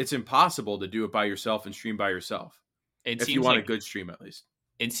it's impossible to do it by yourself and stream by yourself. If you want a good stream, at least.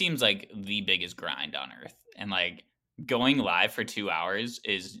 It seems like the biggest grind on earth, and like going live for 2 hours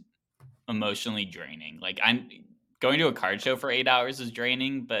is emotionally draining. Like I'm going to a card show for 8 hours is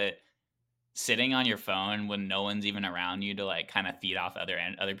draining, but sitting on your phone when no one's even around you to like kind of feed off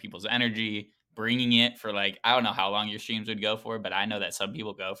other people's energy, bringing it for like, I don't know how long your streams would go for, but I know that some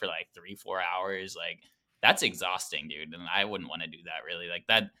people go for like 3-4 hours. Like that's exhausting, dude. And I wouldn't want to do that really. Like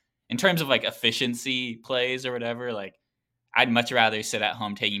that in terms of like efficiency plays or whatever, like I'd much rather sit at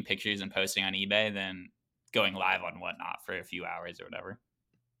home taking pictures and posting on eBay than going live on Whatnot for a few hours or whatever.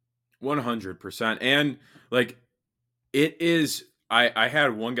 100%. And like it is, I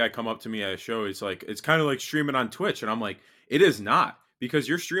had one guy come up to me at a show. It's like, it's kind of like streaming on Twitch. And I'm like, it is not, because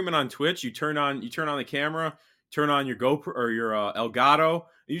you're streaming on Twitch. You turn on the camera, turn on your GoPro or your Elgato,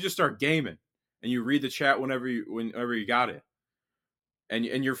 and you just start gaming and you read the chat whenever you got it. And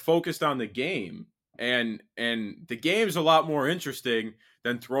you're focused on the game. And the game's a lot more interesting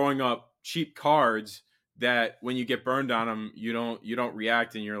than throwing up cheap cards that when you get burned on them, you don't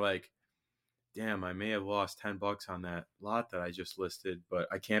react, and you're like, damn, I may have lost $10 on that lot that I just listed, but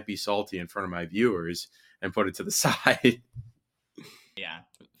I can't be salty in front of my viewers and put it to the side. Yeah,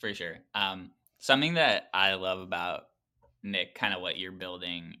 for sure. Something that I love about Nick, kind of what you're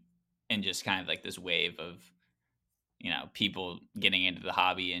building, and just kind of like this wave of, people getting into the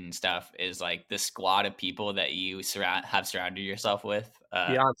hobby and stuff, is like the squad of people that you have surrounded yourself with.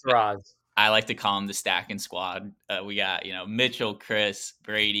 The entourage. I like to call them the stacking squad. We got, Mitchell, Chris,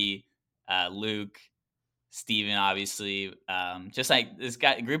 Brady, Luke, Steven, obviously. Just like this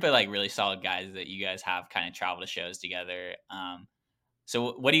group of like really solid guys that you guys have kind of traveled to shows together.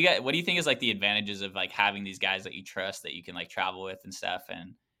 So what do you think is like the advantages of like having these guys that you trust, that you can like travel with and stuff?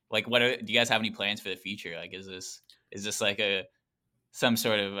 And like, do you guys have any plans for the future? Like, is this like some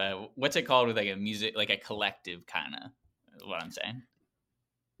sort of what's it called with like a music, like a collective kind of, what I'm saying?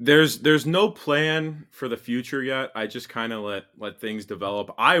 There's no plan for the future yet. I just kind of let things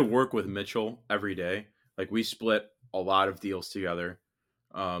develop. I work with Mitchell every day. Like we split a lot of deals together.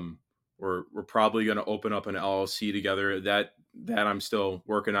 We're probably going to open up an LLC together that I'm still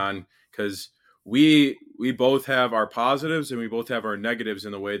working on, because we both have our positives and we both have our negatives,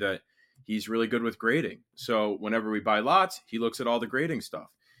 in the way that he's really good with grading. So whenever we buy lots, he looks at all the grading stuff.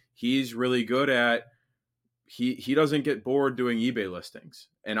 He's really good at he doesn't get bored doing eBay listings,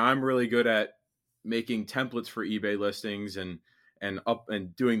 and I'm really good at making templates for eBay listings and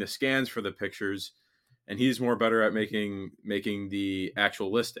doing the scans for the pictures, and he's more better at making the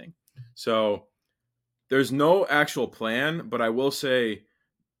actual listing. So there's no actual plan, but I will say,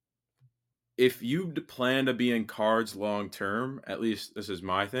 if you plan to be in cards long term, at least this is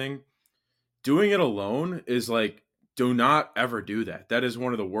my thing, doing it alone is like, do not ever do that. That is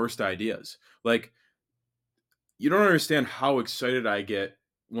one of the worst ideas. Like, you don't understand how excited I get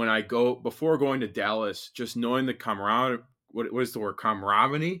when I go before going to Dallas, just knowing the camaraderie. What is the word?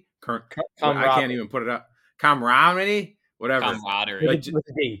 Camaraderie? I can't even put it up. Camaraderie? Whatever. Camaraderie. Like, with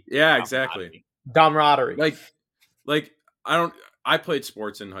a D. yeah, exactly. Camaraderie. Like I played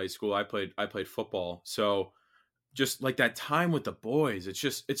sports in high school. I played football. So just like that time with the boys,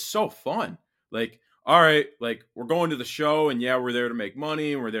 it's so fun. Like, all right, like we're going to the show, and yeah, we're there to make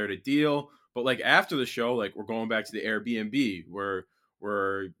money and we're there to deal. But like after the show, like we're going back to the Airbnb,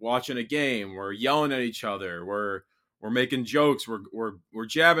 we're watching a game, we're yelling at each other, we're making jokes, we're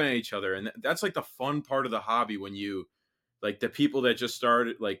jabbing at each other, and that's like the fun part of the hobby. When you, like, the people that just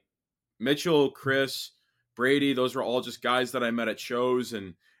started, like Mitchell, Chris, Brady, those were all just guys that I met at shows,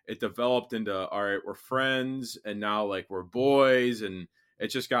 and it developed into, all right, we're friends, and now like we're boys, and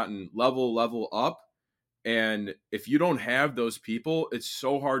it's just gotten level up. And if you don't have those people, it's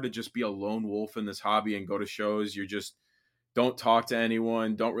so hard to just be a lone wolf in this hobby and go to shows. You just don't talk to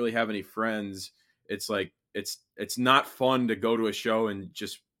anyone, don't really have any friends. It's like it's not fun to go to a show and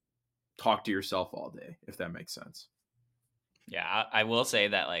just talk to yourself all day, if that makes sense. Yeah, I will say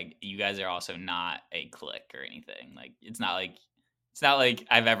that, like, you guys are also not a clique or anything. Like, it's not like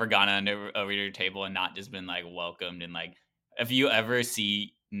I've ever gone over your table and not just been like welcomed. And like, if you ever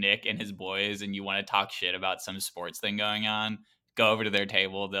see Nick and his boys and you want to talk shit about some sports thing going on, go over to their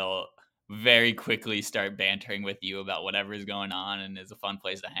table. They'll very quickly start bantering with you about whatever is going on, and it's a fun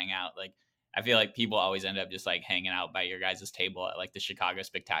place to hang out. Like, I feel like people always end up just like hanging out by your guys' table at like the Chicago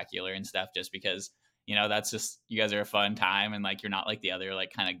Spectacular and stuff, just because, that's just, you guys are a fun time, and like you're not like the other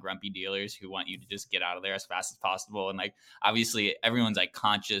like kind of grumpy dealers who want you to just get out of there as fast as possible. And like, obviously everyone's like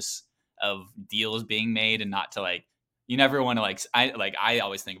conscious of deals being made, and not to like, you never want to like, I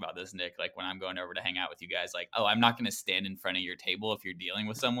always think about this, Nick, like when I'm going over to hang out with you guys, like, oh, I'm not going to stand in front of your table if you're dealing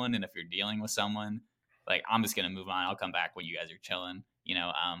with someone. And if you're dealing with someone, like, I'm just going to move on. I'll come back when you guys are chilling.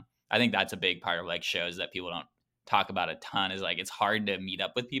 I think that's a big part of like shows that people don't talk about a ton, is like, it's hard to meet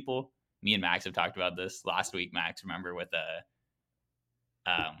up with people. Me and Max have talked about this last week. Max, remember, with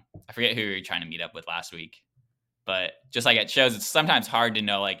I forget who we were trying to meet up with last week, but just like at shows, it's sometimes hard to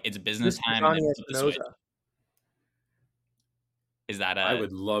know, like, it's business time. And then is that I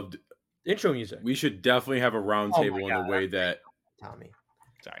would love to, intro music. We should definitely have a round table in the way that Tommy.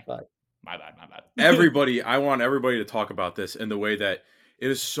 Sorry, but my bad. I want everybody to talk about this in the way that it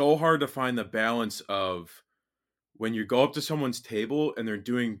is so hard to find the balance of when you go up to someone's table and they're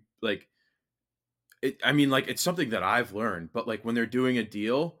doing like it. I mean, like, it's something that I've learned, but like when they're doing a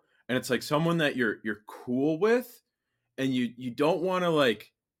deal and it's like someone that you're cool with, and you don't want to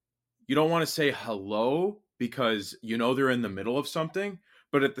like, you don't want to say hello because they're in the middle of something,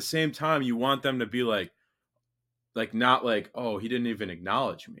 but at the same time you want them to be like not like, oh, he didn't even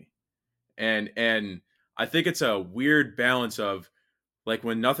acknowledge me. And I think it's a weird balance of, like,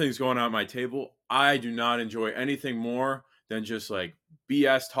 when nothing's going on at my table, I do not enjoy anything more than just like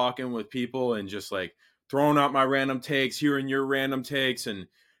BS talking with people and just like throwing out my random takes, hearing your random takes, and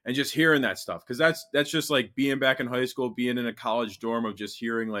just hearing that stuff. Cause that's just like being back in high school, being in a college dorm, of just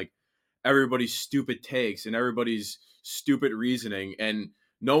hearing like everybody's stupid takes and everybody's stupid reasoning. And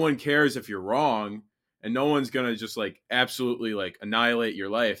no one cares if you're wrong, and no one's going to just like absolutely like annihilate your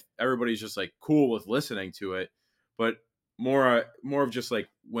life. Everybody's just like cool with listening to it. But more of just like,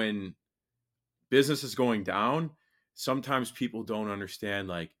 when business is going down, sometimes people don't understand,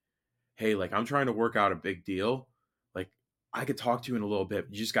 like, hey, like, I'm trying to work out a big deal. Like, I could talk to you in a little bit.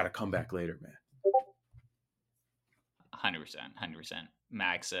 You just got to come back later, man. 100%.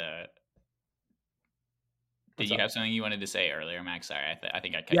 Max, did you have something you wanted to say earlier, Max? Sorry, I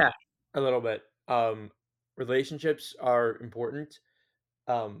think I cut you. A little bit. Relationships are important.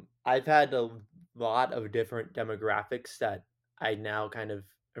 I've had a lot of different demographics that I now kind of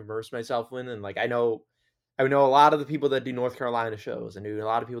immerse myself in, and like I know a lot of the people that do North Carolina shows, and a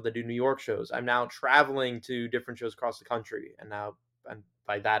lot of people that do New York shows. I'm now traveling to different shows across the country, and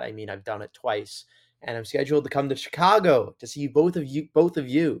by that I mean I've done it twice, and I'm scheduled to come to Chicago to see both of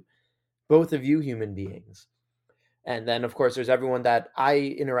you human beings. And then, of course, there's everyone that I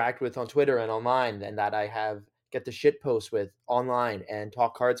interact with on Twitter and online, and that I get the shit post with online and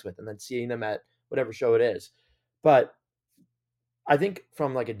talk cards with, and then seeing them at whatever show it is. But I think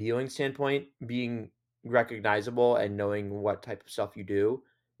from like a dealing standpoint, being recognizable and knowing what type of stuff you do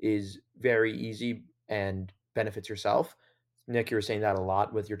is very easy and benefits yourself. Nick, you were saying that a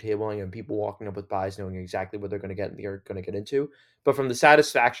lot with your tabling and people walking up with buys, knowing exactly what they're going to get and they're going to get into. But from the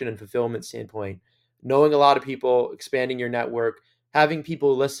satisfaction and fulfillment standpoint, knowing a lot of people, expanding your network, having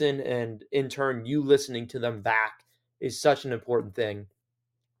people listen, and in turn, you listening to them back is such an important thing.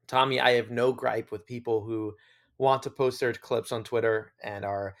 Tommy, I have no gripe with people who want to post their clips on Twitter and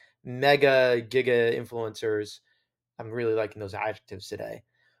are mega giga influencers. I'm really liking those adjectives today.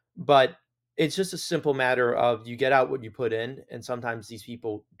 But it's just a simple matter of you get out what you put in, and sometimes these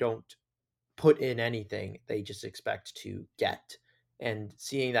people don't put in anything. They just expect to get. And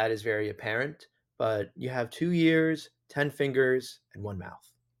seeing that is very apparent. But you have 2 years, 10 fingers, and one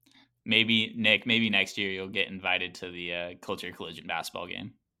mouth. Maybe Nick, maybe next year you'll get invited to the Culture Collision basketball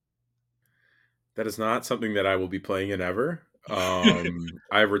game. That is not something that I will be playing in ever.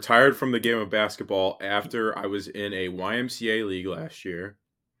 I retired from the game of basketball after I was in a YMCA league last year.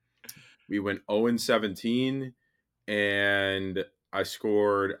 We went 0-17, and I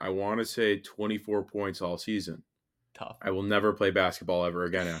scored, I want to say, 24 points all season. Tough. I will never play basketball ever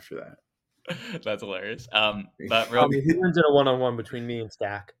again after that. That's hilarious. But real, who wins in a one-on-one between me and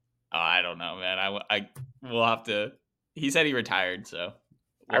Stack? Oh, I don't know, man. I will have to. He said he retired, so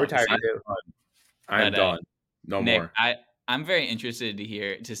I retired too. I'm done. No Nick, more. I'm very interested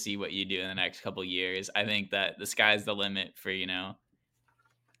to see what you do in the next couple of years. I think that the sky's the limit for,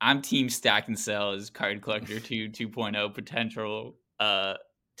 I'm team stack and sell as Card Collector 2.0 potential to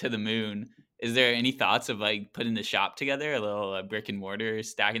the moon. Is there any thoughts of like putting the shop together, a little brick and mortar,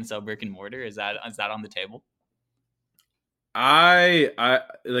 stack and sell brick and mortar? Is that on the table? I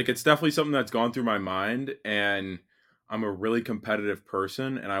like, it's definitely something that's gone through my mind, and I'm a really competitive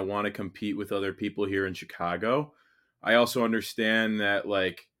person and I want to compete with other people here in Chicago. I also understand that,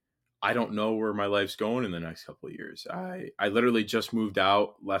 like, I don't know where my life's going in the next couple of years. I literally just moved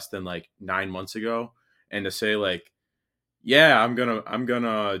out less than like 9 months ago, and to say like, yeah, I'm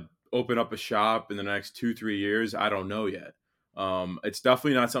gonna open up a shop in the next 2-3 years, I don't know yet. It's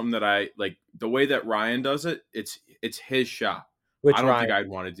definitely not something that I like. The way that Ryan does it, it's his shop. Which I don't Ryan? think I'd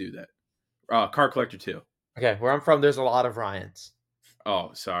want to do that. Card Collector 2. Okay, where I'm from, there's a lot of Ryans.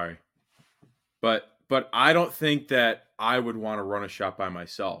 Oh, sorry. But I don't think that I would want to run a shop by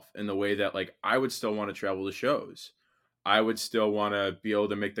myself in the way that, like, I would still want to travel to shows. I would still want to be able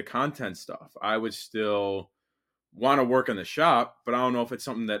to make the content stuff. I would still want to work in the shop, but I don't know if it's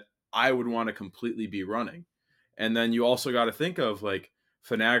something that I would want to completely be running. And then you also got to think of like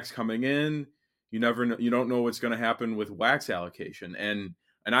Fanatics coming in. You never know, you don't know what's going to happen with wax allocation. And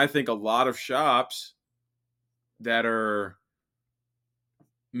I think a lot of shops that are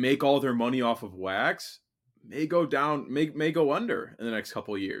make all their money off of wax may go down, may go under in the next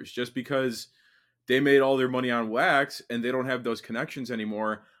couple of years, just because they made all their money on wax and they don't have those connections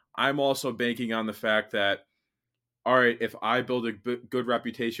anymore. I'm also banking on the fact that, all right, if I build a good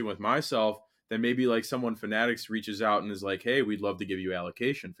reputation with myself, then maybe like someone Fanatics reaches out and is like, hey, we'd love to give you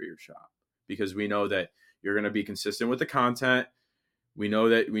allocation for your shop, because we know that you're going to be consistent with the content. We know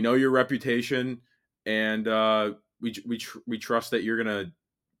your reputation, and we trust that you're going to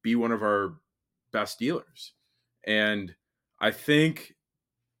be one of our best dealers. And I think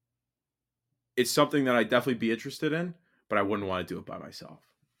it's something that I'd definitely be interested in, but I wouldn't want to do it by myself.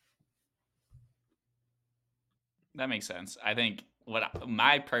 That makes sense. I think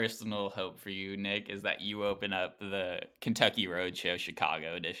my personal hope for you, Nick, is that you open up the Kentucky Roadshow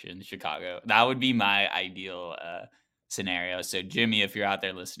Chicago edition. Chicago. That would be my ideal scenario. So Jimmy, if you're out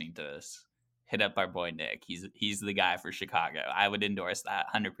there listening to this, hit up our boy Nick. He's the guy for Chicago. I would endorse that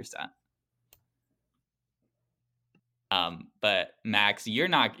 100%. But Max, you're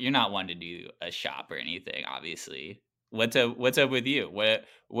not one to do a shop or anything, obviously. What's up with you? What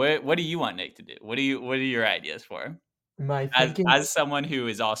do you want Nick to do? What are your ideas for him? My thinking, as someone who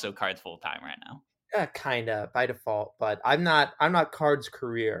is also Cards full time right now. kind of by default, but I'm not Cards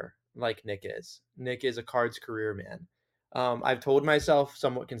career like Nick is. Nick is a Cards career man. I've told myself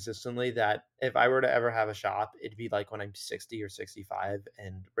somewhat consistently that if I were to ever have a shop, it'd be like when I'm 60 or 65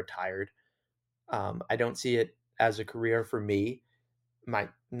 and retired. I don't see it as a career for me.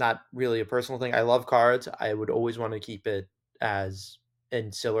 Not really a personal thing. I love cards. I would always want to keep it as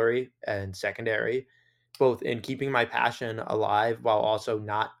ancillary and secondary, both in keeping my passion alive while also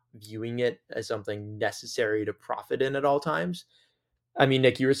not viewing it as something necessary to profit in at all times. I mean,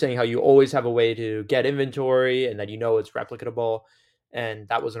 Nick, you were saying how you always have a way to get inventory and that it's replicatable, and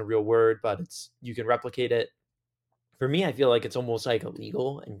that wasn't a real word, but you can replicate it. For me, I feel like it's almost like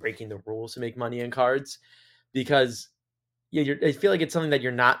illegal and breaking the rules to make money in cards, because yeah, I feel like it's something that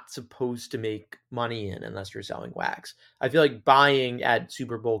you're not supposed to make money in unless you're selling wax. I feel like buying at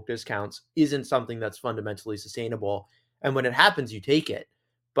super bulk discounts isn't something that's fundamentally sustainable. And when it happens, you take it.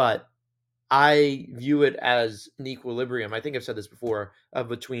 But I view it as an equilibrium. I think I've said this before,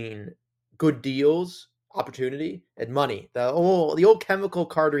 between good deals, opportunity, and money. The old chemical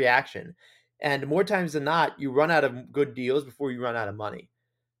card reaction. And more times than not, you run out of good deals before you run out of money.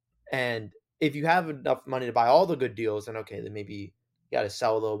 And if you have enough money to buy all the good deals, then okay, then maybe you got to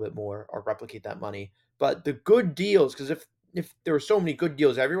sell a little bit more or replicate that money. But the good deals, because if there were so many good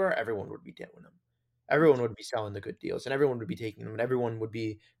deals everywhere, everyone would be doing them. Everyone would be selling the good deals, and everyone would be taking them, and everyone would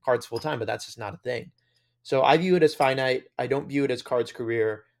be cards full time. But that's just not a thing. So I view it as finite. I don't view it as cards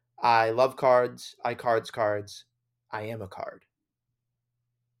career. I love cards. I cards. I am a card.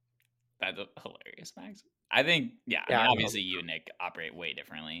 That's hilarious, Max. I think, yeah. I Yeah, mean, I know. obviously, you and Nick operate way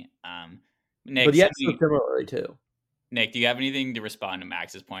differently. But Nick, yet so similarly too. Nick, do you have anything to respond to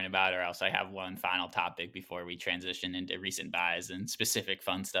Max's point about, or else I have one final topic before we transition into recent buys and specific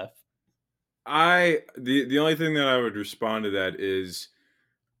fun stuff? The only thing that I would respond to that is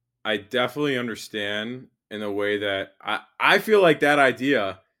I definitely understand in a way that I feel like that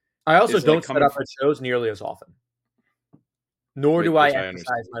idea I also is like don't set coming up from, at shows nearly as often, nor do I which I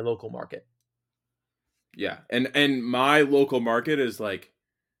understand. emphasize my local market. Yeah. And my local market is like,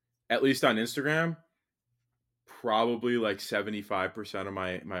 at least on Instagram, probably like 75% of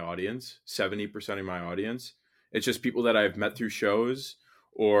my audience, 70% of my audience. It's just people that I've met through shows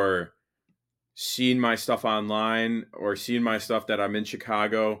or seen my stuff online or seen my stuff that I'm in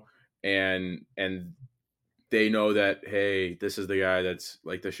Chicago and they know that, hey, this is the guy that's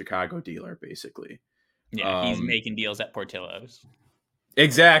like the Chicago dealer, basically. Yeah, he's making deals at Portillo's.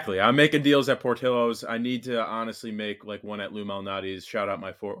 Exactly. I'm making deals at Portillo's. I need to honestly make like one at Lou Malnati's. Shout out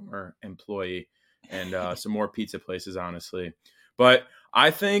my former employee and some more pizza places, honestly. But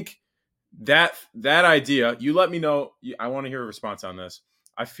I think that idea, you let me know. I want to hear a response on this.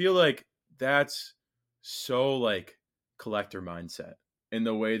 I feel like that's so like collector mindset in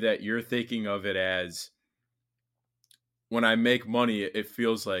the way that you're thinking of it as when I make money, it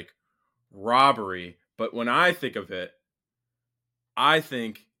feels like robbery. But when I think of it, I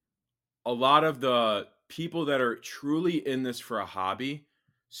think a lot of the people that are truly in this for a hobby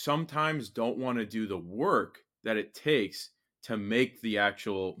sometimes don't want to do the work that it takes to make the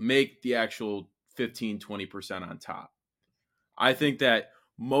actual 15-20% on top. I think that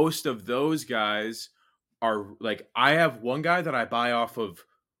most of those guys are like, I have one guy that I buy off of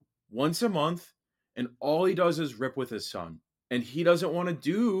once a month, and all he does is rip with his son. And he doesn't want to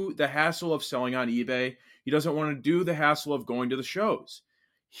do the hassle of selling on eBay. He doesn't want to do the hassle of going to the shows.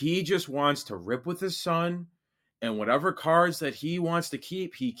 He just wants to rip with his son, and whatever cards that he wants to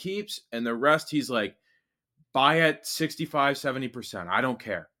keep, he keeps. And the rest, he's like, buy at 65, 70%. I don't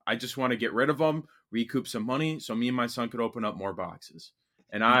care. I just want to get rid of them, recoup some money so me and my son could open up more boxes.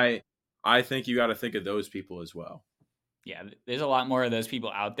 And I think you got to think of those people as well. Yeah, there's a lot more of those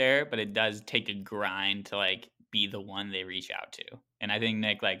people out there, but it does take a grind to like be the one they reach out to. And I think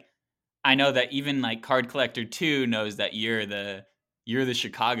Nick, like, I know that even like Card Collector 2 knows that you're the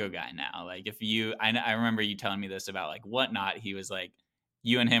Chicago guy now. Like if you, I remember you telling me this about like Whatnot. He was like,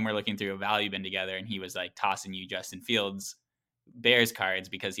 you and him were looking through a value bin together, and he was like tossing you Justin Fields Bears cards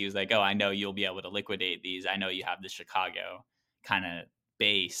because he was like, oh, I know you'll be able to liquidate these. I know you have the Chicago kind of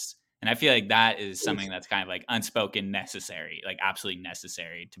base. And I feel like that is something that's kind of like unspoken necessary, like absolutely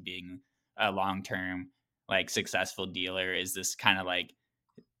necessary to being a long-term, like successful dealer, is this kind of like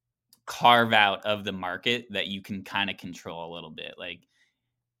carve out of the market that you can kind of control a little bit. Like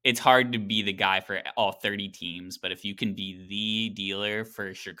it's hard to be the guy for all 30 teams, but if you can be the dealer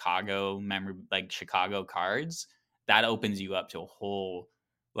for Chicago like Chicago cards, that opens you up to a whole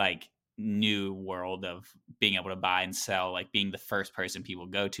like new world of being able to buy and sell, like being the first person people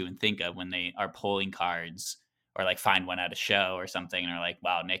go to and think of when they are pulling cards or like find one at a show or something and are like,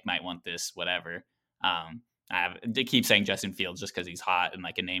 wow, Nick might want this, whatever. I keep saying Justin Fields just because he's hot and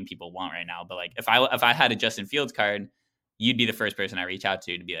like a name people want right now. But like if I had a Justin Fields card, you'd be the first person I reach out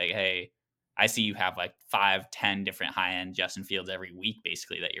to be like, hey, I see you have like 5-10 different high end Justin Fields every week,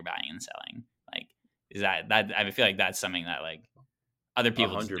 basically, that you're buying and selling. Like, is that I feel like that's something that like other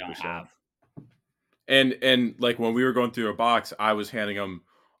people just don't 100%. have. And like when we were going through a box, I was handing him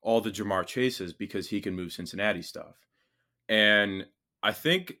all the Jamar Chases because he can move Cincinnati stuff. And I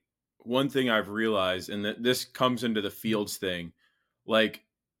think one thing I've realized, and that this comes into the Fields thing, like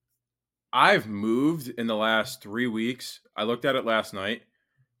I've moved in the last 3 weeks. I looked at it last night,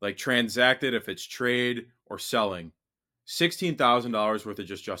 like transacted if it's trade or selling, $16,000 worth of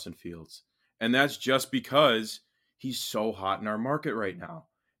just Justin Fields. And that's just because he's so hot in our market right now.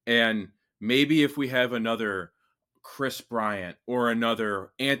 And maybe if we have another Chris Bryant or another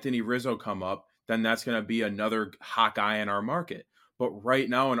Anthony Rizzo come up, then that's going to be another hot guy in our market. But right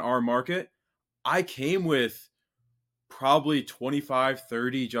now in our market, I came with probably 25,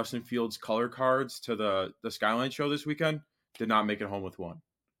 30 Justin Fields color cards to the Skyline show this weekend. Did not make it home with one.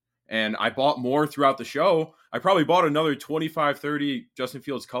 And I bought more throughout the show. I probably bought another 25, 30 Justin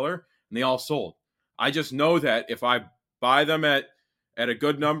Fields color, and they all sold. I just know that if I buy them at a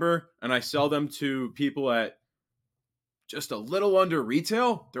good number and I sell them to people at just a little under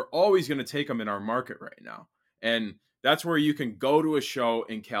retail, they're always going to take them in our market right now. And that's where you can go to a show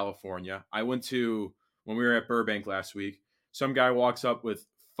in California. I went to, when we were at Burbank last week, some guy walks up with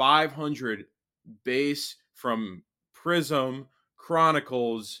 500 base from Prism,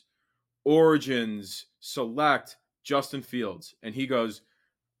 Chronicles, Origins, Select, Justin Fields. And he goes,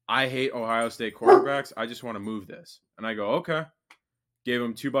 I hate Ohio State quarterbacks. I just want to move this. And I go, okay. Gave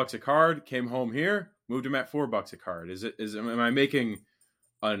him $2 a card, came home here, moved him at $4 a card. Am I making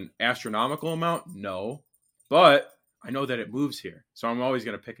an astronomical amount? No. But I know that it moves here. So I'm always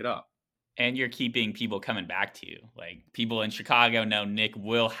going to pick it up. And you're keeping people coming back to you. Like, people in Chicago know Nick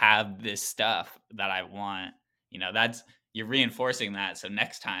will have this stuff that I want. You know, you're reinforcing that. So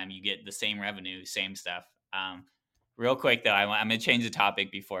next time you get the same revenue, same stuff. Real quick though, I'm going to change the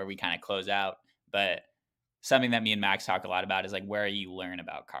topic before we kind of close out, but something that me and Max talk a lot about is like where you learn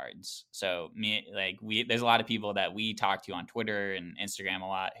about cards. So there's a lot of people that we talk to on Twitter and Instagram a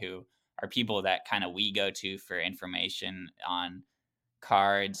lot who are people that kind of we go to for information on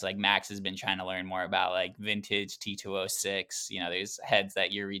cards. Like Max has been trying to learn more about like vintage T206. You know, there's heads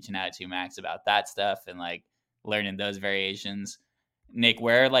that you're reaching out to, Max, about that stuff and like learning those variations. Nick,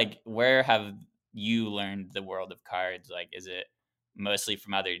 where have you learned the world of cards? Like, is it mostly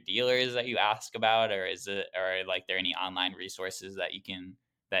from other dealers that you ask about, or like there any online resources that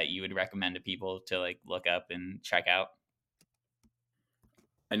you would recommend to people to like look up and check out?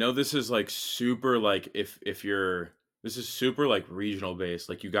 I know this is like super like if you're this is super like regional based.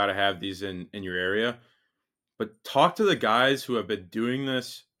 Like you got to have these in your area. But talk to the guys who have been doing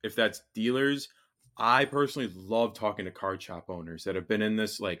this. If that's dealers, I personally love talking to card shop owners that have been in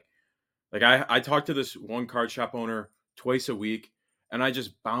this. Like I talked to this one card shop owner twice a week, and I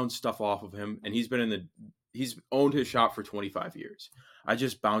just bounce stuff off of him. And he's owned his shop for 25 years. I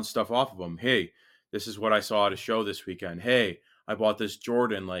just bounce stuff off of him. Hey, this is what I saw at a show this weekend. Hey, I bought this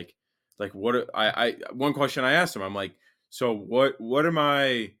Jordan. Like what I one question I asked him, I'm like, so what am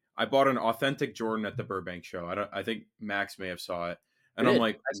I bought an authentic Jordan at the Burbank show. I think Max may have saw it. And I'm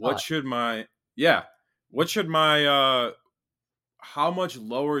like, what should my how much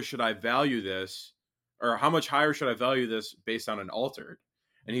lower should I value this, or how much higher should I value this based on an altered?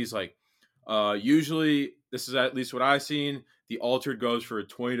 And he's like, usually this is at least what I've seen. The altered goes for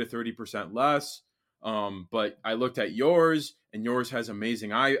 20 to 30% less. But I looked at yours, and yours has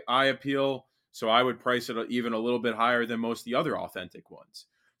amazing eye appeal. So I would price it even a little bit higher than most of the other authentic ones.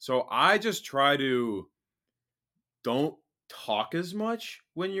 So I just try to don't talk as much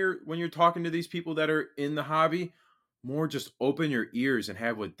when you're talking to these people that are in the hobby. More just open your ears and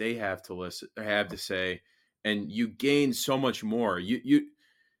have what they have to say, and you gain so much more.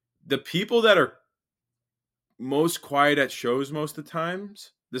 The people that are most quiet at shows most of the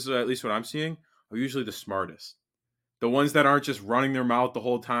times, this is at least what I'm seeing, are usually the smartest. The ones that aren't just running their mouth the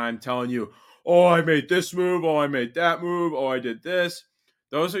whole time telling you, oh, I made this move, oh, I made that move, oh, I did this.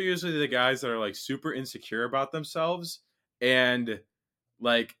 Those are usually the guys that are like super insecure about themselves and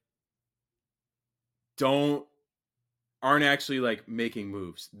like aren't actually like making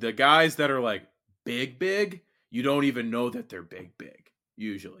moves. The guys that are like big, you don't even know that they're big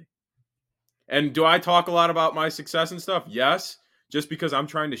usually. And do I talk a lot about my success and stuff? Yes, just because I'm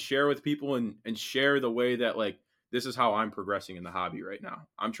trying to share with people and share the way that like this is how I'm progressing in the hobby right now.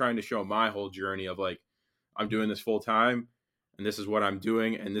 I'm trying to show my whole journey of like I'm doing this full time, and this is what I'm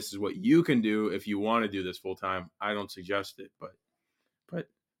doing, and this is what you can do if you want to do this full time. I don't suggest it, but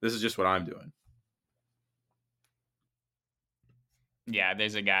this is just what I'm doing. Yeah,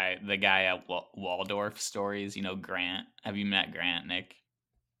 there's the guy at Waldorf Stories, you know, Grant. Have you met Grant, Nick?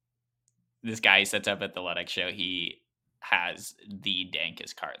 This guy he sets up at the Ludic show. He has the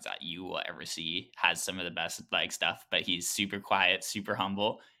dankest cards that you will ever see, has some of the best like stuff, but he's super quiet, super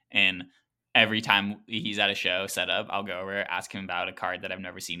humble. And every time he's at a show set up, I'll go over, ask him about a card that I've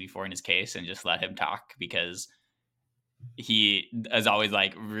never seen before in his case and just let him talk, because he is always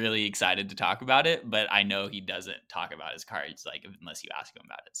like really excited to talk about it, but I know he doesn't talk about his cards like unless you ask him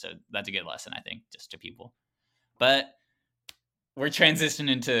about it. So that's a good lesson, I think, just to people. But we're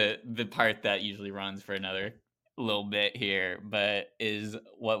transitioning into the part that usually runs for another little bit here, but is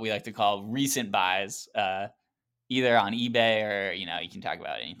what we like to call recent buys, either on eBay or, you know, you can talk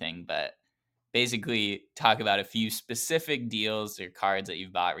about anything, but basically talk about a few specific deals or cards that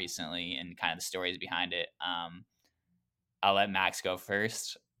you've bought recently and kind of the stories behind it. I'll let Max go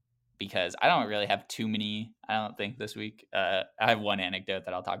first because I don't really have too many, I don't think, this week. I have one anecdote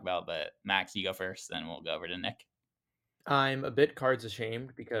that I'll talk about, but Max, you go first, then we'll go over to Nick. I'm a bit cards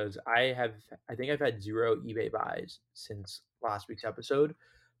ashamed because I think I've had 0 eBay buys since last week's episode.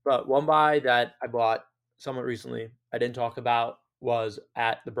 But one buy that I bought somewhat recently, I didn't talk about, was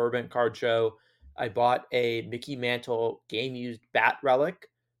at the Burbank Card Show. I bought a Mickey Mantle game used bat relic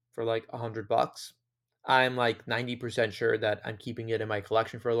for like $100. I'm like 90% sure that I'm keeping it in my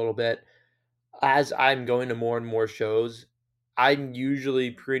collection for a little bit. As I'm going to more and more shows, I'm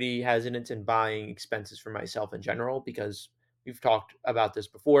usually pretty hesitant in buying expenses for myself in general because we've talked about this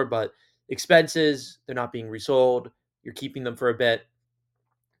before, but expenses, they're not being resold. You're keeping them for a bit,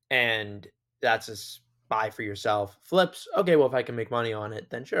 and that's a buy for yourself. Flips, okay, well, if I can make money on it,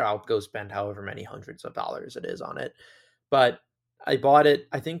 then sure, I'll go spend however many hundreds of dollars it is on it. But I bought it,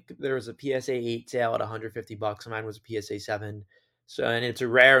 I think there was a PSA 8 sale at $150. Mine was a PSA 7. So, and it's a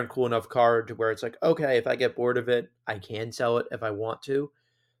rare and cool enough card to where it's like, okay, if I get bored of it, I can sell it if I want to.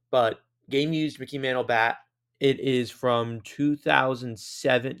 But game used Mickey Mantle bat, it is from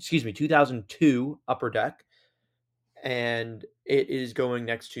 2002 Upper Deck, and it is going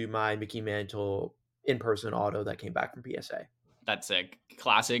next to my Mickey Mantle in-person auto that came back from PSA. That's a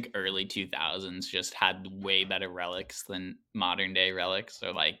classic early 2000s, just had way better relics than modern day relics.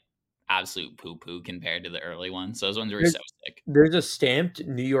 So like absolute poo-poo compared to the early ones. So those ones were so sick. There's a stamped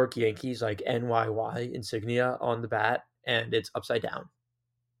New York Yankees like NYY insignia on the bat, and it's upside down,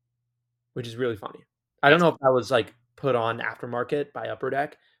 which is really funny. I don't know if that was like put on aftermarket by Upper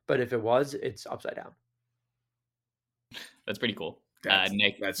Deck, but if it was, it's upside down. That's pretty cool.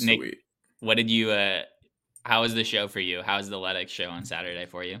 Nick, sweet. What did you how was the show for you? How was the Ledex show on Saturday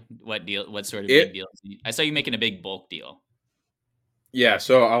for you? What sort of big deals? I saw you making a big bulk deal. Yeah,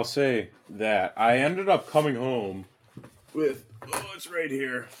 so I'll say that I ended up coming home with, it's right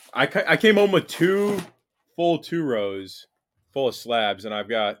here. I came home with 2 full 2 rows full of slabs, and I've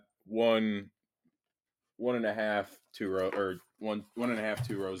got one and a half 2 row, or one and a half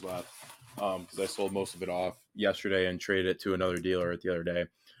 2 rows left, because I sold most of it off yesterday and traded it to another dealer the other day.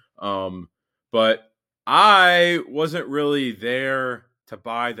 But I wasn't really there to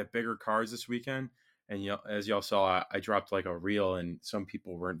buy the bigger cards this weekend. And as y'all saw, I dropped like a reel, and some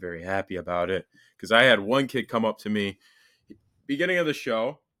people weren't very happy about it because I had one kid come up to me beginning of the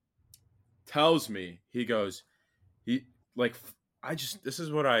show, tells me, he goes, this is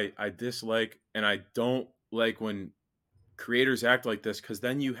what I dislike, and I don't like when creators act like this, because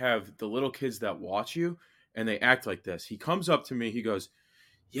then you have the little kids that watch you and they act like this. He comes up to me, he goes,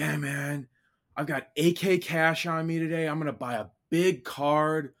 yeah, man, I've got AK cash on me today. I'm gonna buy a big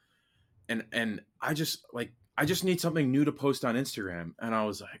card, and I just need something new to post on Instagram. And I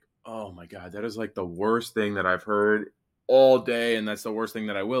was like, oh my God, that is like the worst thing that I've heard all day, and that's the worst thing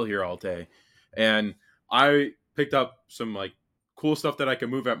that I will hear all day. And I picked up some like cool stuff that I can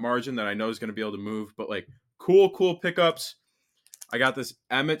move at margin that I know is going to be able to move, but like cool pickups. I got this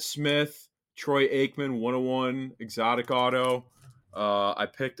Emmitt Smith, Troy Aikman 101 exotic auto. I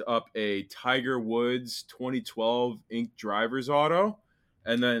picked up a Tiger Woods 2012 ink driver's auto.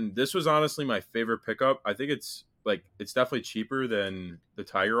 And then this was honestly my favorite pickup. I think it's definitely cheaper than the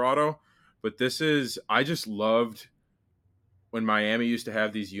Tiger auto, but I just loved when Miami used to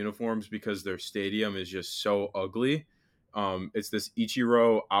have these uniforms because their stadium is just so ugly. It's this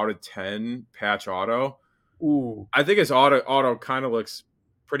Ichiro out of 10 patch auto. Ooh, I think his auto kind of looks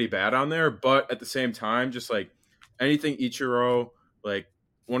pretty bad on there, but at the same time, just like anything Ichiro, like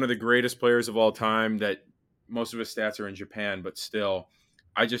one of the greatest players of all time, that most of his stats are in Japan, but still,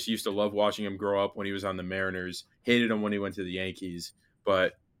 I just used to love watching him grow up when he was on the Mariners. Hated him when he went to the Yankees,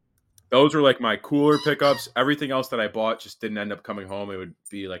 but those were like my cooler pickups. Everything else that I bought just didn't end up coming home. It would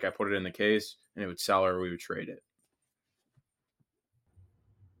be like I put it in the case and it would sell, or we would trade it.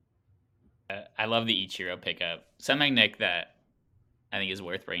 I love the Ichiro pickup. Something, Nick, that I think is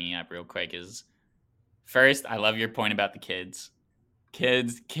worth bringing up real quick is, first, I love your point about the kids.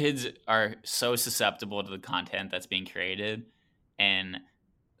 Kids are so susceptible to the content that's being created, and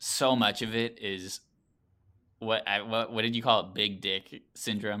so much of it is what did you call it? Big dick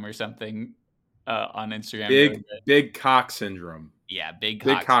syndrome or something on Instagram. Big cock syndrome. Yeah, big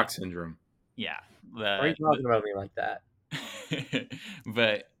cock syndrome. Yeah. Why are you talking about me like that?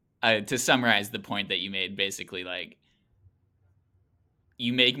 But to summarize the point that you made, basically, like,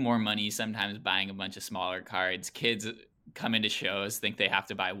 you make more money sometimes buying a bunch of smaller cards. Kids come into shows, think they have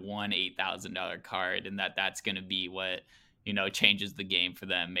to buy one $8,000 card, and that's going to be what, changes the game for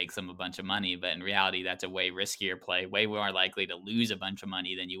them, makes them a bunch of money. But in reality, that's a way riskier play, way more likely to lose a bunch of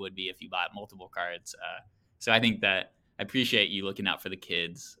money than you would be if you bought multiple cards. So I think that I appreciate you looking out for the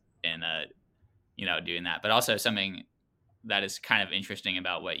kids and, doing that. But also something that is kind of interesting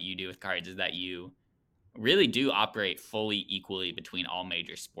about what you do with cards is that you really do operate fully equally between all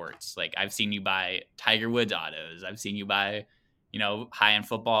major sports. Like I've seen you buy Tiger Woods autos. I've seen you buy, high end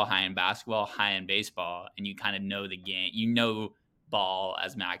football, high end basketball, high end baseball, and you kind of know the game. You know ball,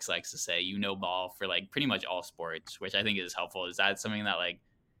 as Max likes to say. You know ball for like pretty much all sports, which I think is helpful. Is that something that like,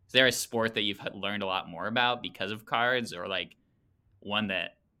 is there a sport that you've learned a lot more about because of cards, or like one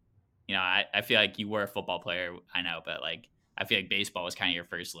that, I feel like you were a football player, I know, but like I feel like baseball was kind of your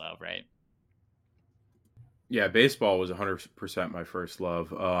first love, right? Yeah, baseball was 100% my first love.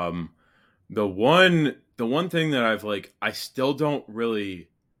 The one thing that I still don't really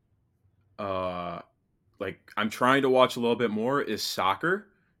I'm trying to watch a little bit more is soccer,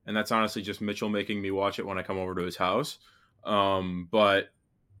 and that's honestly just Mitchell making me watch it when I come over to his house. But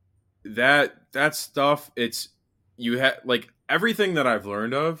that stuff, it's you have everything that I've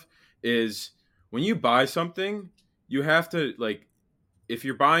learned of is when you buy something, you have to if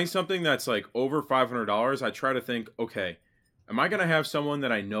you're buying something that's like over $500, I try to think, okay, am I going to have someone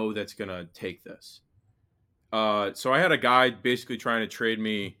that I know that's going to take this? So I had a guy basically trying to trade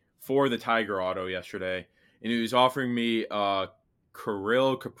me for the Tiger auto yesterday, and he was offering me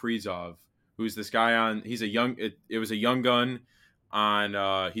Kirill Kaprizov, who's this guy he's a young, it was a young gun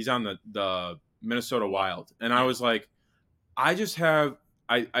on, he's on the Minnesota Wild. And I was like, I just have,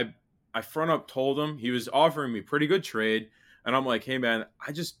 I front up told him, he was offering me pretty good trade. And I'm like, hey, man,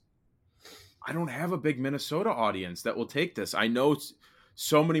 I don't have a big Minnesota audience that will take this. I know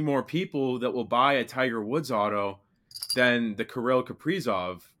so many more people that will buy a Tiger Woods auto than the Kirill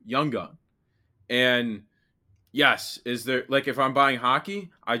Kaprizov young gun. And yes, is there, if I'm buying hockey,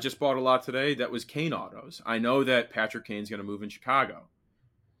 I just bought a lot today that was Kane autos. I know that Patrick Kane's going to move in Chicago.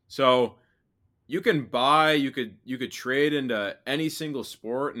 So you could trade into any single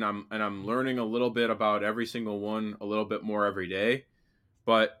sport, and I'm learning a little bit about every single one a little bit more every day.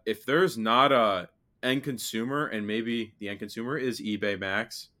 But if there's not a end consumer, and maybe the end consumer is eBay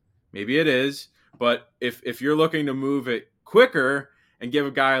Max, maybe it is, but if you're looking to move it quicker and give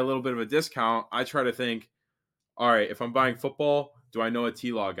a guy a little bit of a discount, I try to think, all right, if I'm buying football, do I know a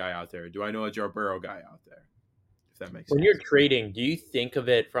T-Law guy out there? Do I know a Joe Burrow guy out there? That makes When sense. you're trading, do you think of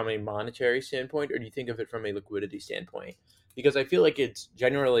it from a monetary standpoint, or do you think of it from a liquidity standpoint? Because I feel like it's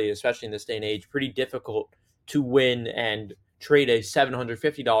generally, especially in this day and age, pretty difficult to win and trade a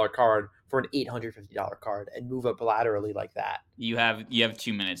 $750 card for an $850 card and move up laterally like that. You have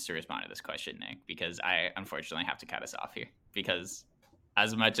 2 minutes to respond to this question, Nick, because I unfortunately have to cut us off here. Because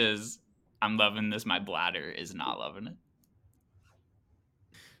as much as I'm loving this, my bladder is not loving it.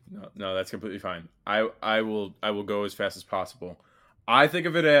 No, that's completely fine. I will go as fast as possible. I think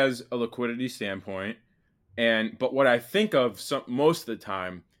of it as a liquidity standpoint, but what I think of most of the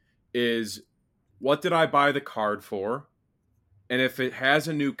time is, what did I buy the card for? And if it has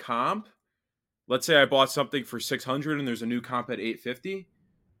a new comp, let's say I bought something for $600 and there's a new comp at $850,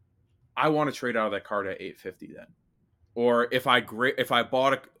 I want to trade out of that card at $850 then. Or if I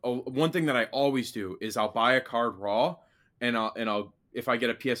bought one thing that I always do is I'll buy a card raw, and I'll if I get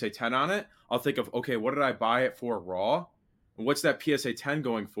a PSA 10 on it, I'll think of, okay, what did I buy it for raw? And what's that PSA 10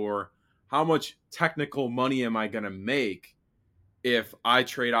 going for? How much technical money am I going to make if I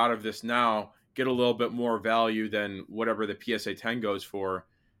trade out of this now, get a little bit more value than whatever the PSA 10 goes for?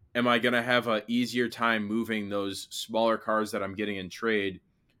 Am I going to have an easier time moving those smaller cards that I'm getting in trade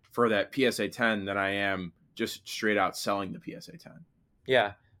for that PSA 10 than I am just straight out selling the PSA 10?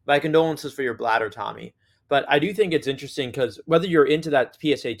 Yeah. My condolences for your bladder, Tommy. But I do think it's interesting because whether you're into that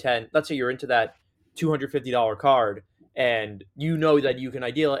PSA 10, let's say you're into that $250 card, and you know that you can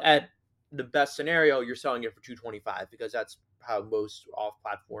ideally, at the best scenario, you're selling it for $225, because that's how most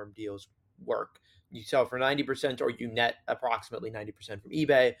off-platform deals work. You sell for 90%, or you net approximately 90% from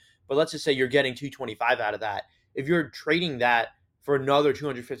eBay. But let's just say you're getting $225 out of that. If you're trading that for another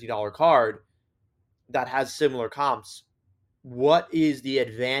 $250 card that has similar comps, what is the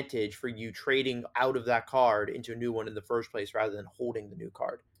advantage for you trading out of that card into a new one in the first place rather than holding the new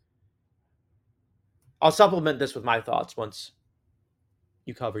card? I'll supplement this with my thoughts once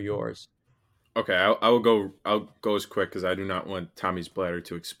you cover yours. Okay, I'll go as quick because I do not want Tommy's bladder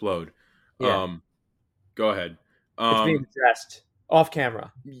to explode. Yeah. Go ahead. It's being addressed off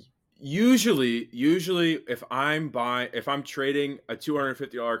camera. Usually, if I'm trading a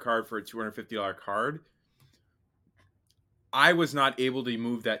 $250 card for a $250 card, I was not able to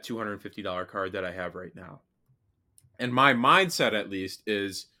move that $250 card that I have right now. And my mindset, at least,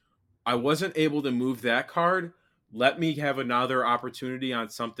 is I wasn't able to move that card. Let me have another opportunity on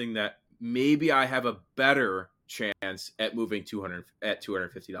something that maybe I have a better chance at moving $250. Do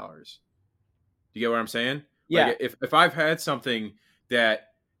you get what I'm saying? Yeah. Like if I've had something that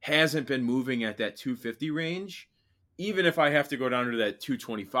hasn't been moving at that 250 range, even if I have to go down to that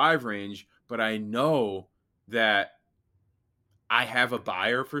 225 range, but I know that I have a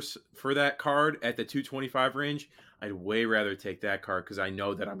buyer for that card at the 225 range, I'd way rather take that card because I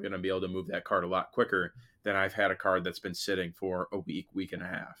know that I'm going to be able to move that card a lot quicker than I've had a card that's been sitting for a week and a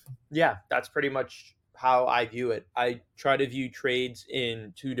half. Yeah, that's pretty much how I view it. I try to view trades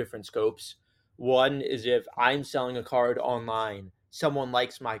in two different scopes. One is if I'm selling a card online, someone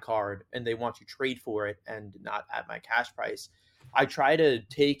likes my card and they want to trade for it and not at my cash price. I try to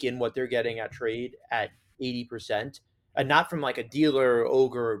take in what they're getting at trade at 80%, and not from like a dealer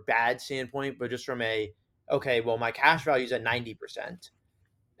ogre bad standpoint, but just from okay, well, my cash value is at 90%.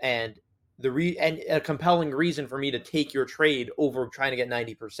 And and a compelling reason for me to take your trade over trying to get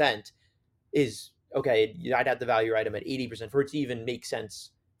 90% is okay, I'd have to value your item at 80% for it to even make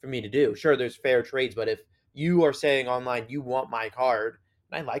sense for me to do. Sure, there's fair trades, but if you are saying online you want my card,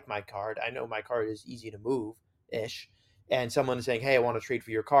 and I like my card, I know my card is easy to move ish, and someone is saying, hey, I want to trade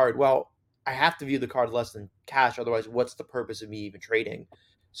for your card, well, I have to view the card less than cash. Otherwise, what's the purpose of me even trading?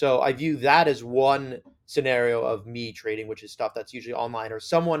 So I view that as one scenario of me trading, which is stuff that's usually online or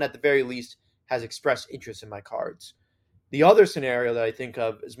someone at the very least has expressed interest in my cards. The other scenario that I think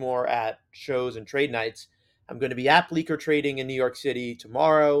of is more at shows and trade nights. I'm going to be at Bleecker Trading in New York City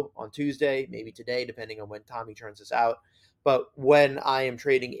tomorrow, on Tuesday, maybe today, depending on when Tommy turns this out. But when I am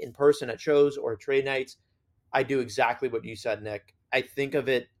trading in person at shows or trade nights, I do exactly what you said, Nick. I think of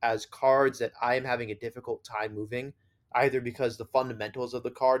it as cards that I am having a difficult time moving, either because the fundamentals of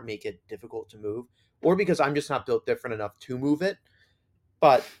the card make it difficult to move, or because I'm just not built different enough to move it.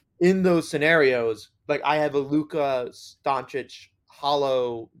 But in those scenarios, like I have a Luka Doncic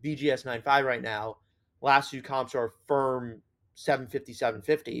hollow VGS 95 right now. Last two comps are firm 750,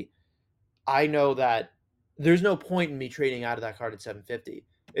 750. I know that there's no point in me trading out of that card at 750.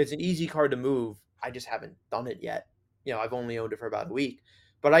 It's an easy card to move. I just haven't done it yet. I've only owned it for about a week,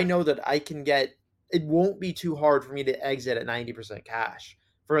 but I know that I can get it won't be too hard for me to exit at 90% cash.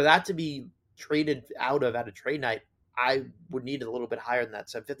 For that to be traded out of at a trade night, I would need a little bit higher than that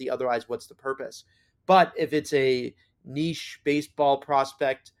 750. Otherwise, what's the purpose? But if it's a niche baseball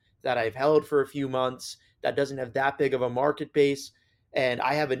prospect that I've held for a few months that doesn't have that big of a market base, and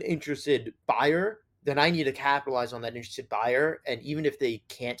I have an interested buyer, then I need to capitalize on that interested buyer. And even if they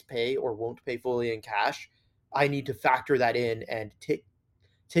can't pay or won't pay fully in cash, I need to factor that in and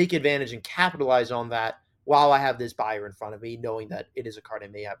take advantage and capitalize on that while I have this buyer in front of me, knowing that it is a card I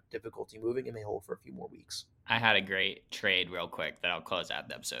may have difficulty moving and may hold for a few more weeks. I had a great trade real quick that I'll close out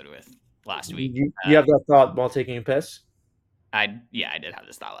the episode with last week. You have that thought while taking a piss? I did have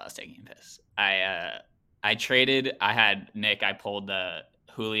this thought while I was taking a piss. I traded. I pulled the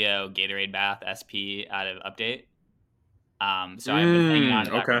Julio Gatorade Bath SP out of update. So I've been hanging on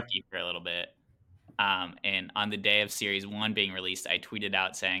to that rookie for a little bit. And on the day of Series 1 being released, I tweeted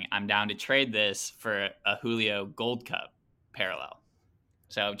out saying, I'm down to trade this for a Julio Gold Cup parallel.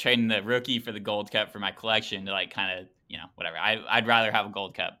 So I'm trading the rookie for the Gold Cup for my collection to kind of, whatever. I'd rather have a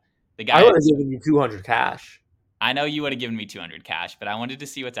Gold Cup. The guy I would have given you 200 cash. I know you would have given me 200 cash, but I wanted to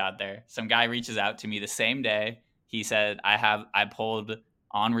see what's out there. Some guy reaches out to me the same day. He said, I pulled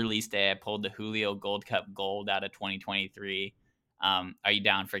on release day, I pulled the Julio Gold Cup Gold out of 2023. Are you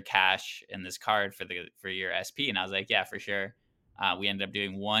down for cash in this card for your SP? And I was like, yeah, for sure. We ended up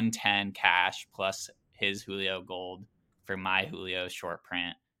doing 110 cash plus his Julio Gold for my Julio short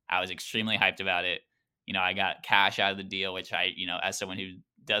print. I was extremely hyped about it. I got cash out of the deal, which as someone who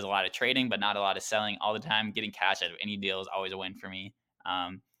does a lot of trading, but not a lot of selling all the time, getting cash out of any deal is always a win for me.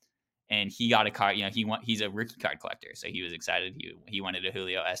 And he got a card, he's a rookie card collector. So he was excited. He wanted a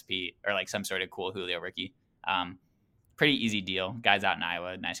Julio SP or some sort of cool Julio rookie. Pretty easy deal. Guy's out in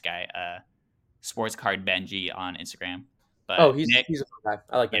Iowa. Nice guy. Sports Card Benji on Instagram. But he's a fun guy.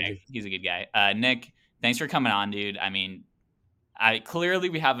 I like Benji. Yeah, he's a good guy. Nick, thanks for coming on, dude. I mean, clearly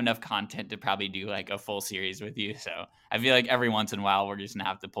we have enough content to probably do a full series with you. So I feel like every once in a while we're just gonna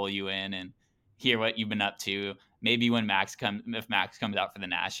have to pull you in and hear what you've been up to. Maybe when if Max comes out for the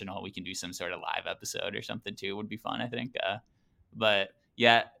National, we can do some sort of live episode or something too. It would be fun, I think. But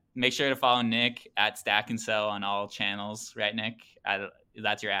yeah, make sure to follow Nick at Stack and Sell on all channels, right, Nick?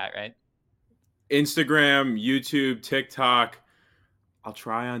 That's your at, right? Instagram, YouTube, TikTok. I'll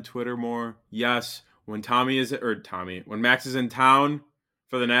try on Twitter more. Yes, when Max is in town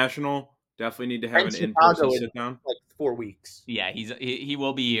for the National, definitely need to have an in-person sit down. Like 4 weeks. Yeah, he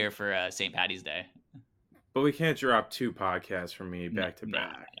will be here for St. Patty's Day. But we can't drop 2 podcasts from me back to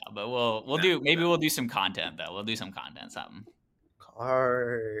back. No, but we'll do some content though. We'll do some content, something.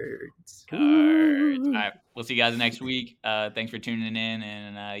 Cards. All right, we'll see you guys next week. Thanks for tuning in,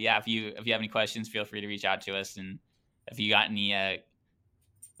 and if you have any questions, feel free to reach out to us. And if you got any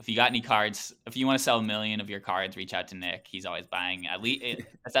cards, if you want to sell 1 million of your cards, reach out to Nick. He's always buying at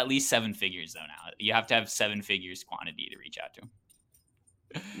least 7 figures though. Now you have to have 7 figures quantity to reach out to.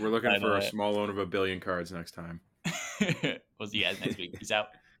 We're looking for a small loan of 1 billion cards next time. We'll see you guys next week. Peace out.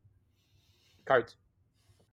 Cards.